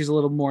because she's a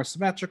little more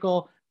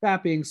symmetrical.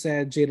 That being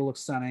said, Jada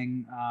looks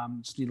stunning.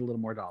 Just need a little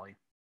more Dolly.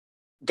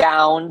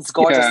 Gowns,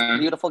 gorgeous,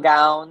 beautiful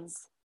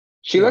gowns.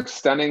 She looks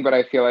stunning, but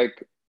I feel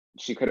like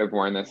she could have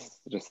worn this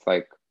just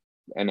like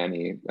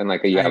in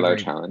like a yellow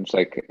challenge.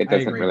 Like it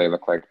doesn't really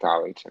look like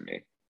Dolly to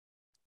me.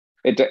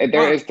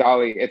 There is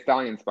Dolly. It's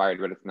Dolly inspired,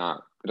 but it's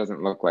not. It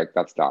doesn't look like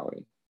that's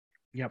Dolly.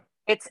 Yep.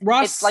 It's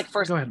like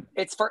first. Go ahead.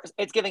 It's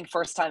giving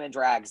first time in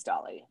drags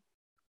Dolly.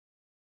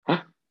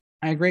 Huh?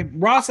 I agree.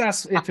 Ross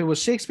asked if it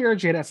was Shakespeare or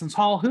Jada Essence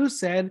Hall, who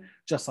said,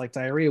 just like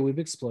Diarrhea, we've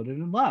exploded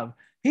in love.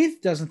 Heath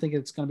doesn't think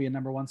it's going to be a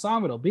number 1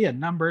 song, but it'll be a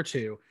number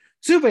 2.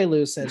 Tove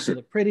Lo says she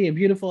looked pretty and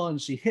beautiful, and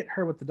she hit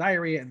her with the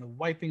diarrhea and the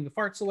wiping the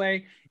farts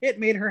away. It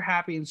made her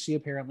happy, and she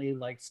apparently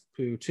likes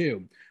poo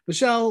too.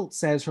 Michelle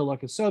says her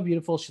look is so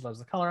beautiful. She loves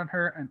the color on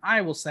her, and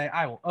I will say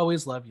I will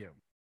always love you.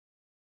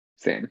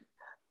 Same.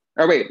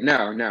 Oh, wait,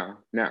 no.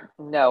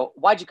 No,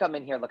 why'd you come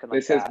in here looking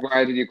like that? This is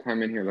why did you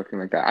come in here looking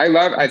like that?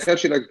 I thought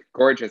she looked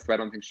gorgeous, but I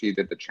don't think she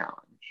did the challenge.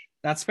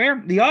 That's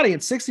fair. The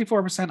audience,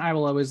 64% I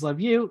will always love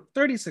you,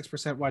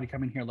 36% why'd you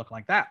come in here looking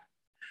like that?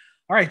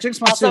 All right, Jinx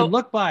Monsoon,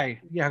 look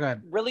by. Yeah, go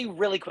ahead. Really,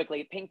 really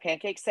quickly, Pink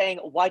Pancake saying,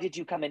 why did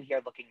you come in here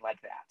looking like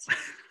that?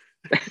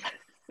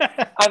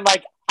 I'm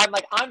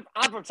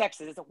from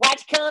Texas. It's why'd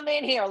you come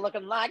in here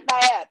looking like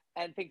that?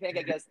 And Pink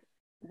Pancake goes,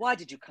 why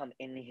did you come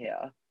in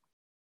here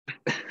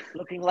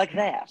looking like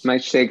that? My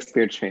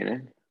Shakespeare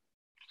training.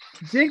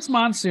 Jinx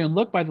Monsoon,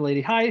 look by the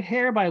Lady Hyde,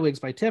 hair by Wigs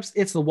by Tips.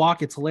 It's the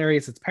walk, it's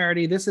hilarious, it's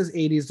parody. This is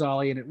 80s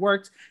Dolly and it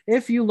worked.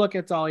 If you look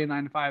at Dolly in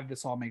 9 to 5,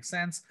 this all makes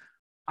sense.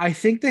 I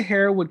think the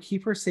hair would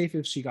keep her safe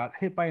if she got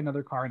hit by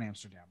another car in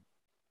Amsterdam.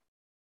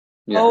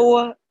 Yeah.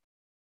 Oh,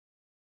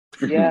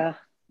 yeah.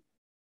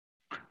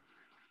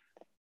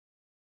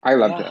 I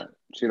loved it.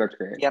 She looked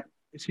great. Yep.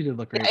 She did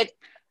look great.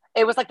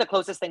 It was like the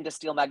closest thing to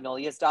Steel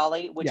Magnolia's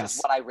Dolly, which is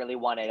what I really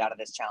wanted out of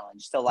this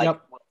challenge. So like,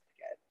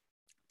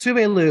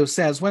 Tove Lo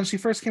says when she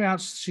first came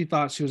out, she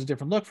thought she was a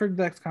different look for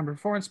the next kind of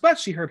performance, but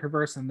she heard her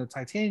verse in the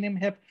titanium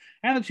hip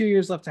and the 2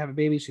 years left to have a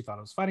baby. She thought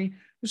it was funny.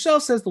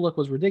 Michelle says the look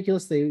was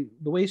ridiculous. The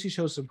way she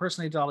chose to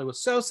impersonate Dolly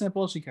was so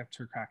simple. She kept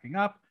her cracking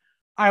up.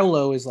 I will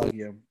always love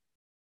you.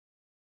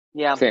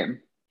 Yeah.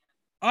 Same.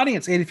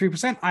 Audience,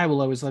 83%. I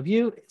will always love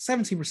you.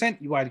 17%.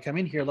 You wanted to come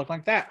in here, look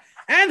like that.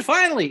 And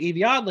finally,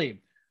 Evie Oddly.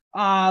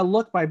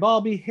 Look by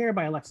Balby, hair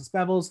by Alexis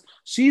Bevels.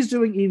 She's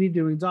doing Evie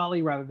doing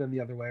Dolly rather than the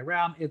other way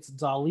around. It's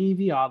Dolly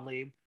Evie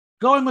Oddly.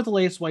 Going with the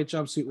lace white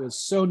jumpsuit was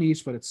so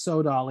niche, but it's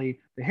so Dolly.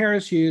 The hair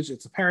is huge.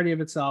 It's a parody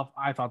of itself.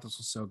 I thought this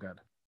was so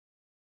good.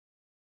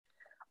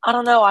 I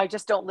don't know. I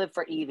just don't live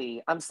for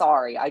Evie. I'm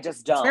sorry. I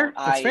just don't.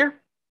 That's fair.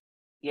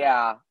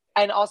 Yeah.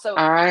 And also,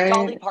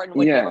 Dolly Parton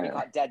would never be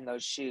caught dead in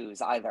those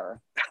shoes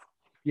either.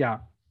 Yeah.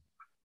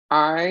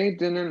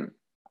 Evie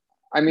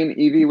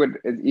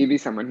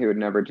someone who would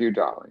never do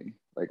Dolly,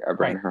 like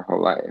ever in her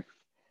whole life.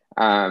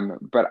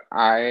 But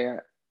I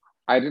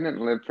didn't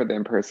live for the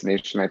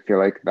impersonation. I feel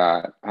like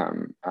that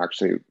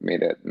actually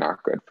made it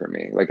not good for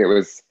me. Like it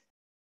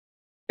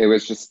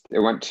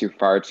went too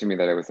far to me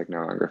that it was like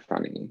no longer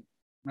funny.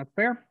 That's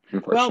fair.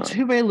 Well,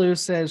 unfortunately. Tove Lu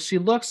says she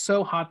looks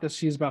so hot that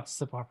she's about to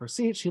slip off her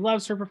seat. She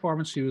loves her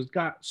performance. She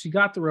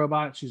got the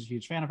robot. She's a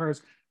huge fan of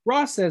hers.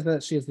 Ross says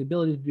that she has the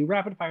ability to do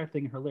rapid fire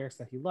thing in her lyrics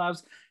that he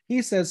loves.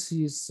 He says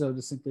she's so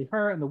distinctly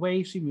her, and the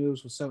way she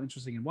moves was so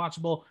interesting and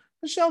watchable.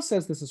 Michelle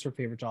says this is her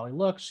favorite Dolly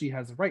look. She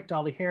has the right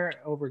Dolly hair,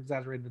 over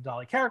exaggerated the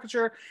Dolly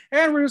caricature.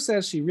 And Rue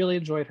says she really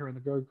enjoyed her in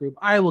the girl group.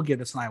 I will give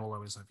this, and I will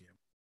always love you.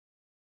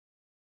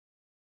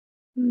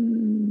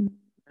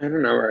 I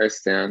don't know where I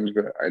stand,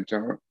 but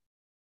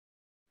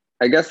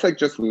I guess like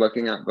just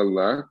looking at the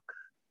look,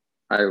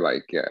 I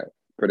like it,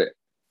 but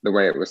the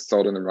way it was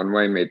sold in the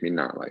runway made me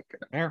not like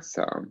it. Fair.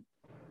 So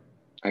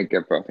I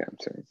give both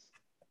answers.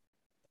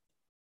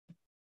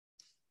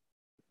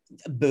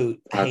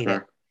 Boot. Hate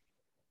it.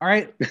 All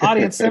right,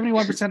 audience,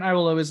 71% I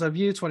will always love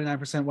you,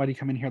 29% why do you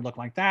come in here look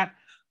like that?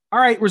 All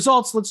right,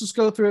 results. Let's just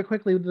go through it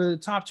quickly. The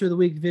top two of the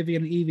week,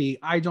 Vivienne and Evie.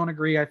 I don't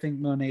agree. I think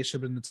Monet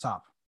should have been the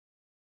top.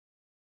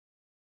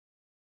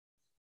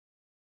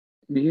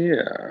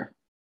 Yeah.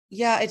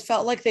 Yeah, it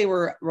felt like they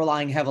were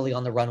relying heavily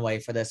on the runway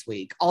for this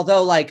week.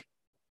 Although, like,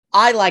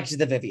 I liked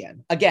the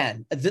Vivienne.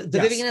 Again, the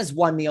Yes. Vivienne has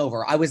won me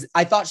over.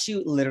 I thought she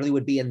literally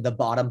would be in the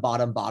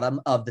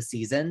bottom of the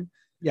season.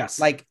 Yes.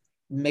 Like,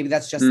 maybe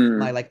that's just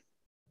my like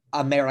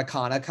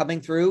Americana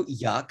coming through.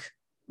 Yuck,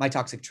 my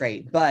toxic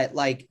trait. But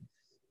like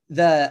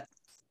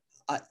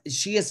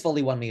she has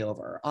fully won me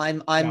over.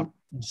 I'm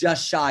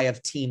just shy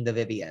of Team the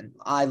Vivienne.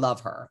 I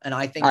love her, and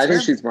I think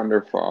she's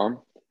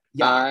wonderful.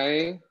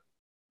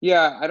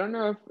 Yeah. I don't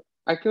know if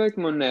I feel like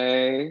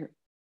Monet.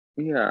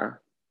 Yeah,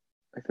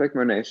 I feel like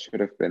Monet should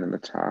have been in the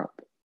top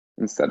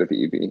instead of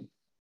Evie.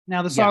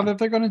 Now, the song that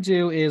they're going to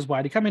do is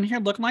Why'd You Come In Here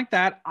Looking Like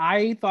That?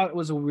 I thought it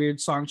was a weird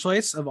song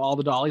choice of all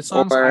the Dolly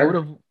songs.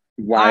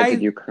 Why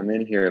did you come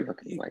in here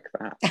looking like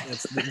that?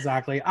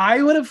 Exactly.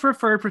 I would have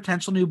preferred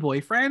Potential New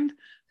Boyfriend,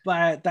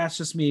 but that's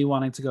just me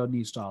wanting to go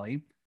niche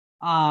Dolly.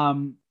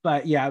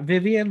 But yeah,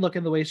 Vivienne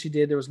looking the way she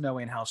did, there was no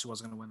way in hell she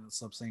wasn't going to win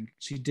the lip sync.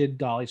 She did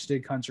Dolly, she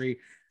did country.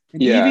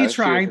 And Evie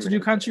trying to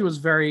do country was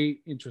very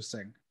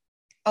interesting.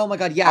 Oh my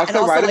God, yeah.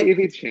 Also, why did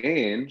Evie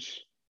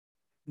change?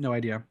 No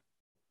idea.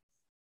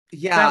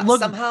 Yeah,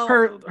 somehow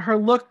her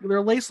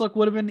lace look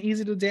would have been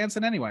easy to dance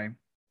in anyway.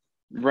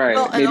 Right.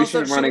 Well, maybe she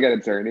didn't want to get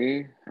it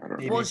dirty. I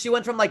don't know. Well, she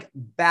went from like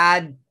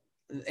bad,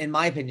 in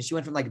my opinion, she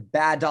went from like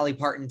bad Dolly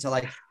Parton to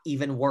like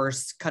even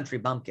worse Country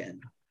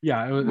Bumpkin.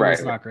 Yeah, it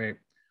was not great.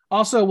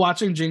 Also,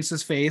 watching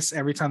Jinx's face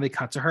every time they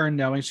cut to her and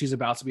knowing she's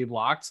about to be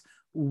blocked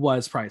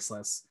was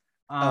priceless.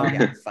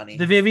 Funny.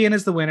 The Vivienne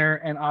is the winner,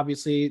 and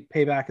obviously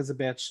Payback is a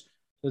bitch.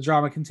 The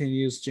drama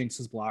continues. Jinx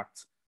is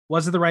blocked.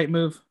 Was it the right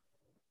move?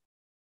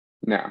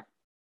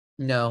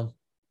 No.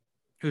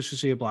 Who should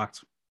she have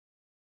blocked?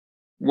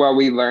 Well,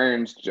 we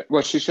learned.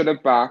 Well, she should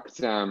have blocked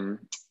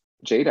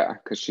Jada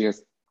because she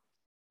has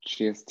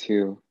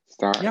 2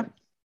 stars. Yeah,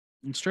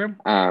 it's true.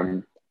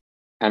 And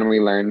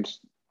we learned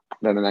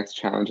that the next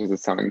challenge is a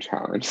sewing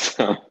challenge.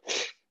 So.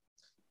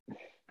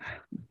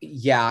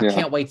 Yeah,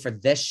 can't wait for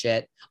this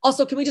shit.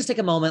 Also, can we just take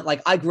a moment?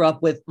 Like, I grew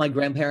up with my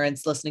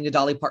grandparents listening to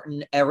Dolly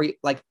Parton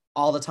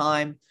all the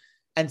time.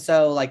 And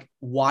so, like,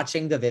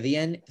 watching the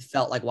Vivienne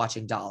felt like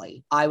watching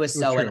Dolly. I was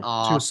so in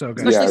awe. She was so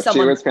good.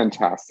 Especially she was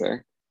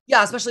fantastic.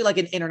 Yeah, especially like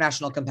an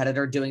international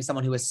competitor doing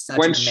someone who is such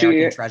an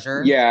American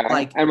treasure. Yeah,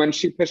 like, and when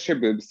she pushed her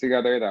boobs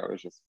together, that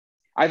was just...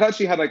 I thought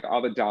she had like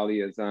all the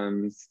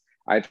Dollyisms.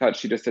 I thought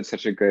she just did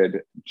such a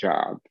good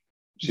job.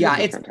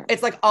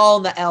 It's like all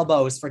in the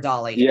elbows for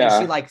Dolly. Yeah,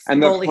 and she like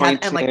and fully the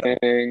had and like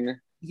the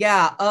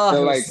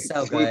like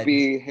so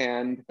swoopy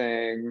hand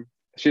thing.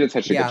 She did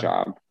such a good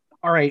job.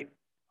 All right,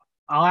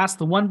 I'll ask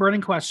the one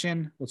burning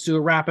question. Let's do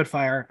a rapid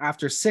fire.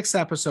 After 6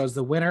 episodes,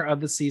 the winner of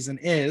the season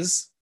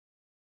is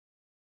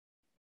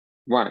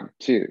 1,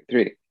 2,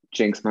 3.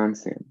 Jinx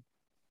Monsoon.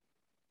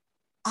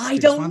 I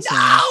don't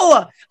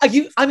know.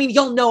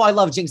 Y'all know I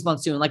love Jinx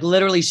Monsoon. Like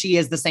literally, she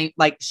is the same.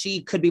 Like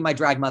she could be my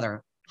drag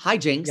mother. Hi,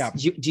 Jinx. Yeah.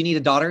 Do you need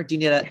a daughter? Do you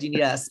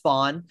need a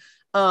spawn?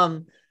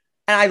 And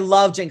I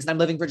love Jinx, and I'm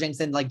living for Jinx.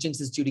 And like Jinx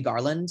is Judy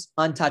Garland,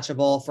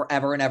 untouchable,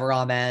 forever and ever,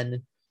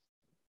 amen.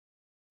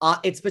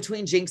 It's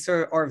between Jinx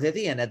or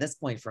Vivienne at this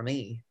point for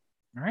me.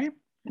 All right.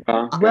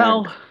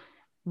 Well,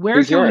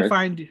 where can we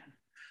find?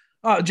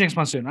 Oh, Jinx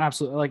Monsoon,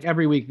 absolutely. Like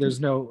every week,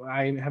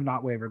 I have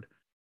not wavered.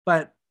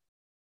 But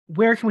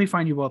where can we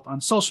find you both on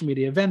social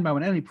media, Venmo,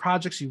 and any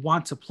projects you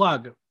want to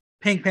plug?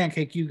 Pink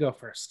Pancake, you go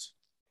first.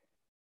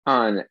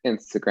 On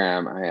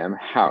Instagram, I am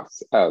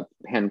House of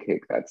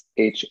Pancake. That's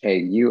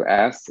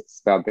Haus,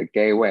 spelled the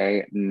gay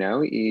way,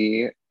 no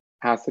E.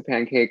 House of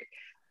Pancake.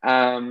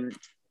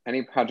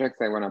 Any projects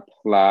I want to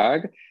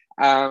plug?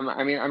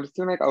 I'm just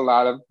doing like a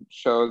lot of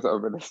shows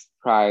over this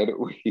Pride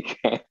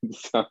weekend,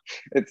 so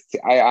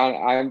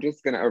I'm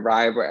just gonna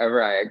arrive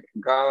wherever I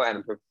go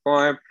and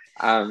perform.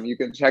 You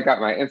can check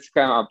out my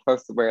Instagram. I'll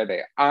post where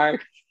they are.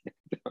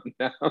 I don't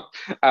know.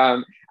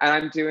 And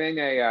I'm doing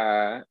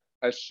a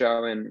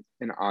show in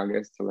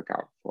August to look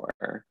out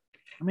for.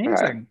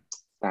 Amazing.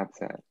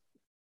 That's it.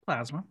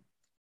 Plasma.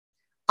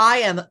 I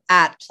am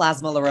at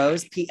Plasma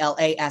LaRose,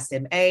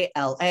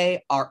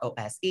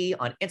 PlasmaLaRose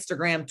on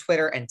Instagram,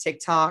 Twitter, and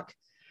TikTok.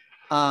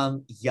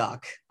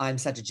 Yuck. I'm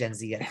such a Gen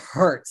Z. It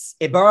hurts.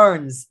 It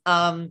burns.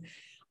 I'm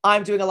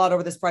doing a lot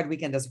over this Pride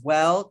weekend as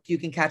well. You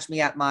can catch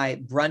me at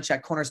my brunch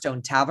at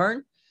Cornerstone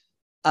Tavern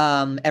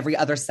every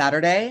other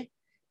Saturday.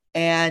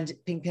 And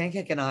Pink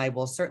Pancake and I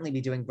will certainly be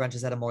doing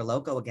brunches at Amor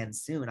Loco again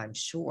soon, I'm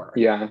sure.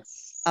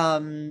 Yes.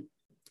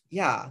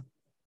 Yeah.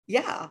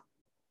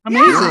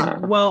 Amazing. Yeah.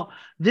 Well,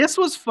 this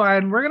was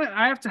fun.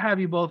 I have to have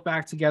you both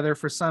back together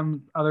for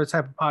some other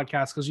type of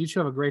podcast because you two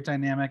have a great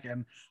dynamic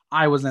and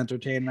I was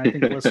entertained. And I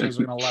think listeners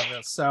are going to love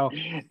this. So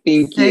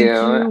thank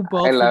you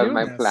both I for love doing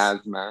my this.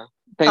 plasma.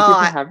 Thank you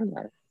for having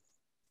us.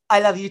 I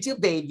love you too,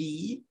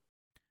 baby.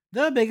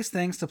 The biggest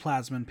thanks to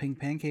Plasma and Pink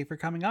Pancake for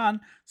coming on.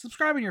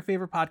 Subscribe on your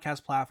favorite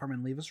podcast platform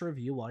and leave us a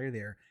review while you're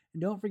there.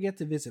 And don't forget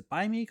to visit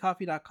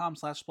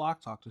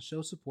buymeacoffee.com/blocktalk to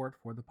show support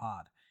for the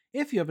pod.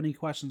 If you have any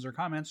questions or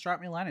comments, drop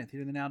me a line at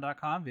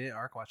theaterthenow.com via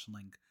our question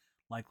link.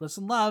 Like,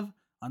 listen, love.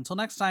 Until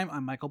next time,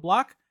 I'm Michael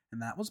Block,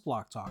 and that was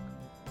Block Talk.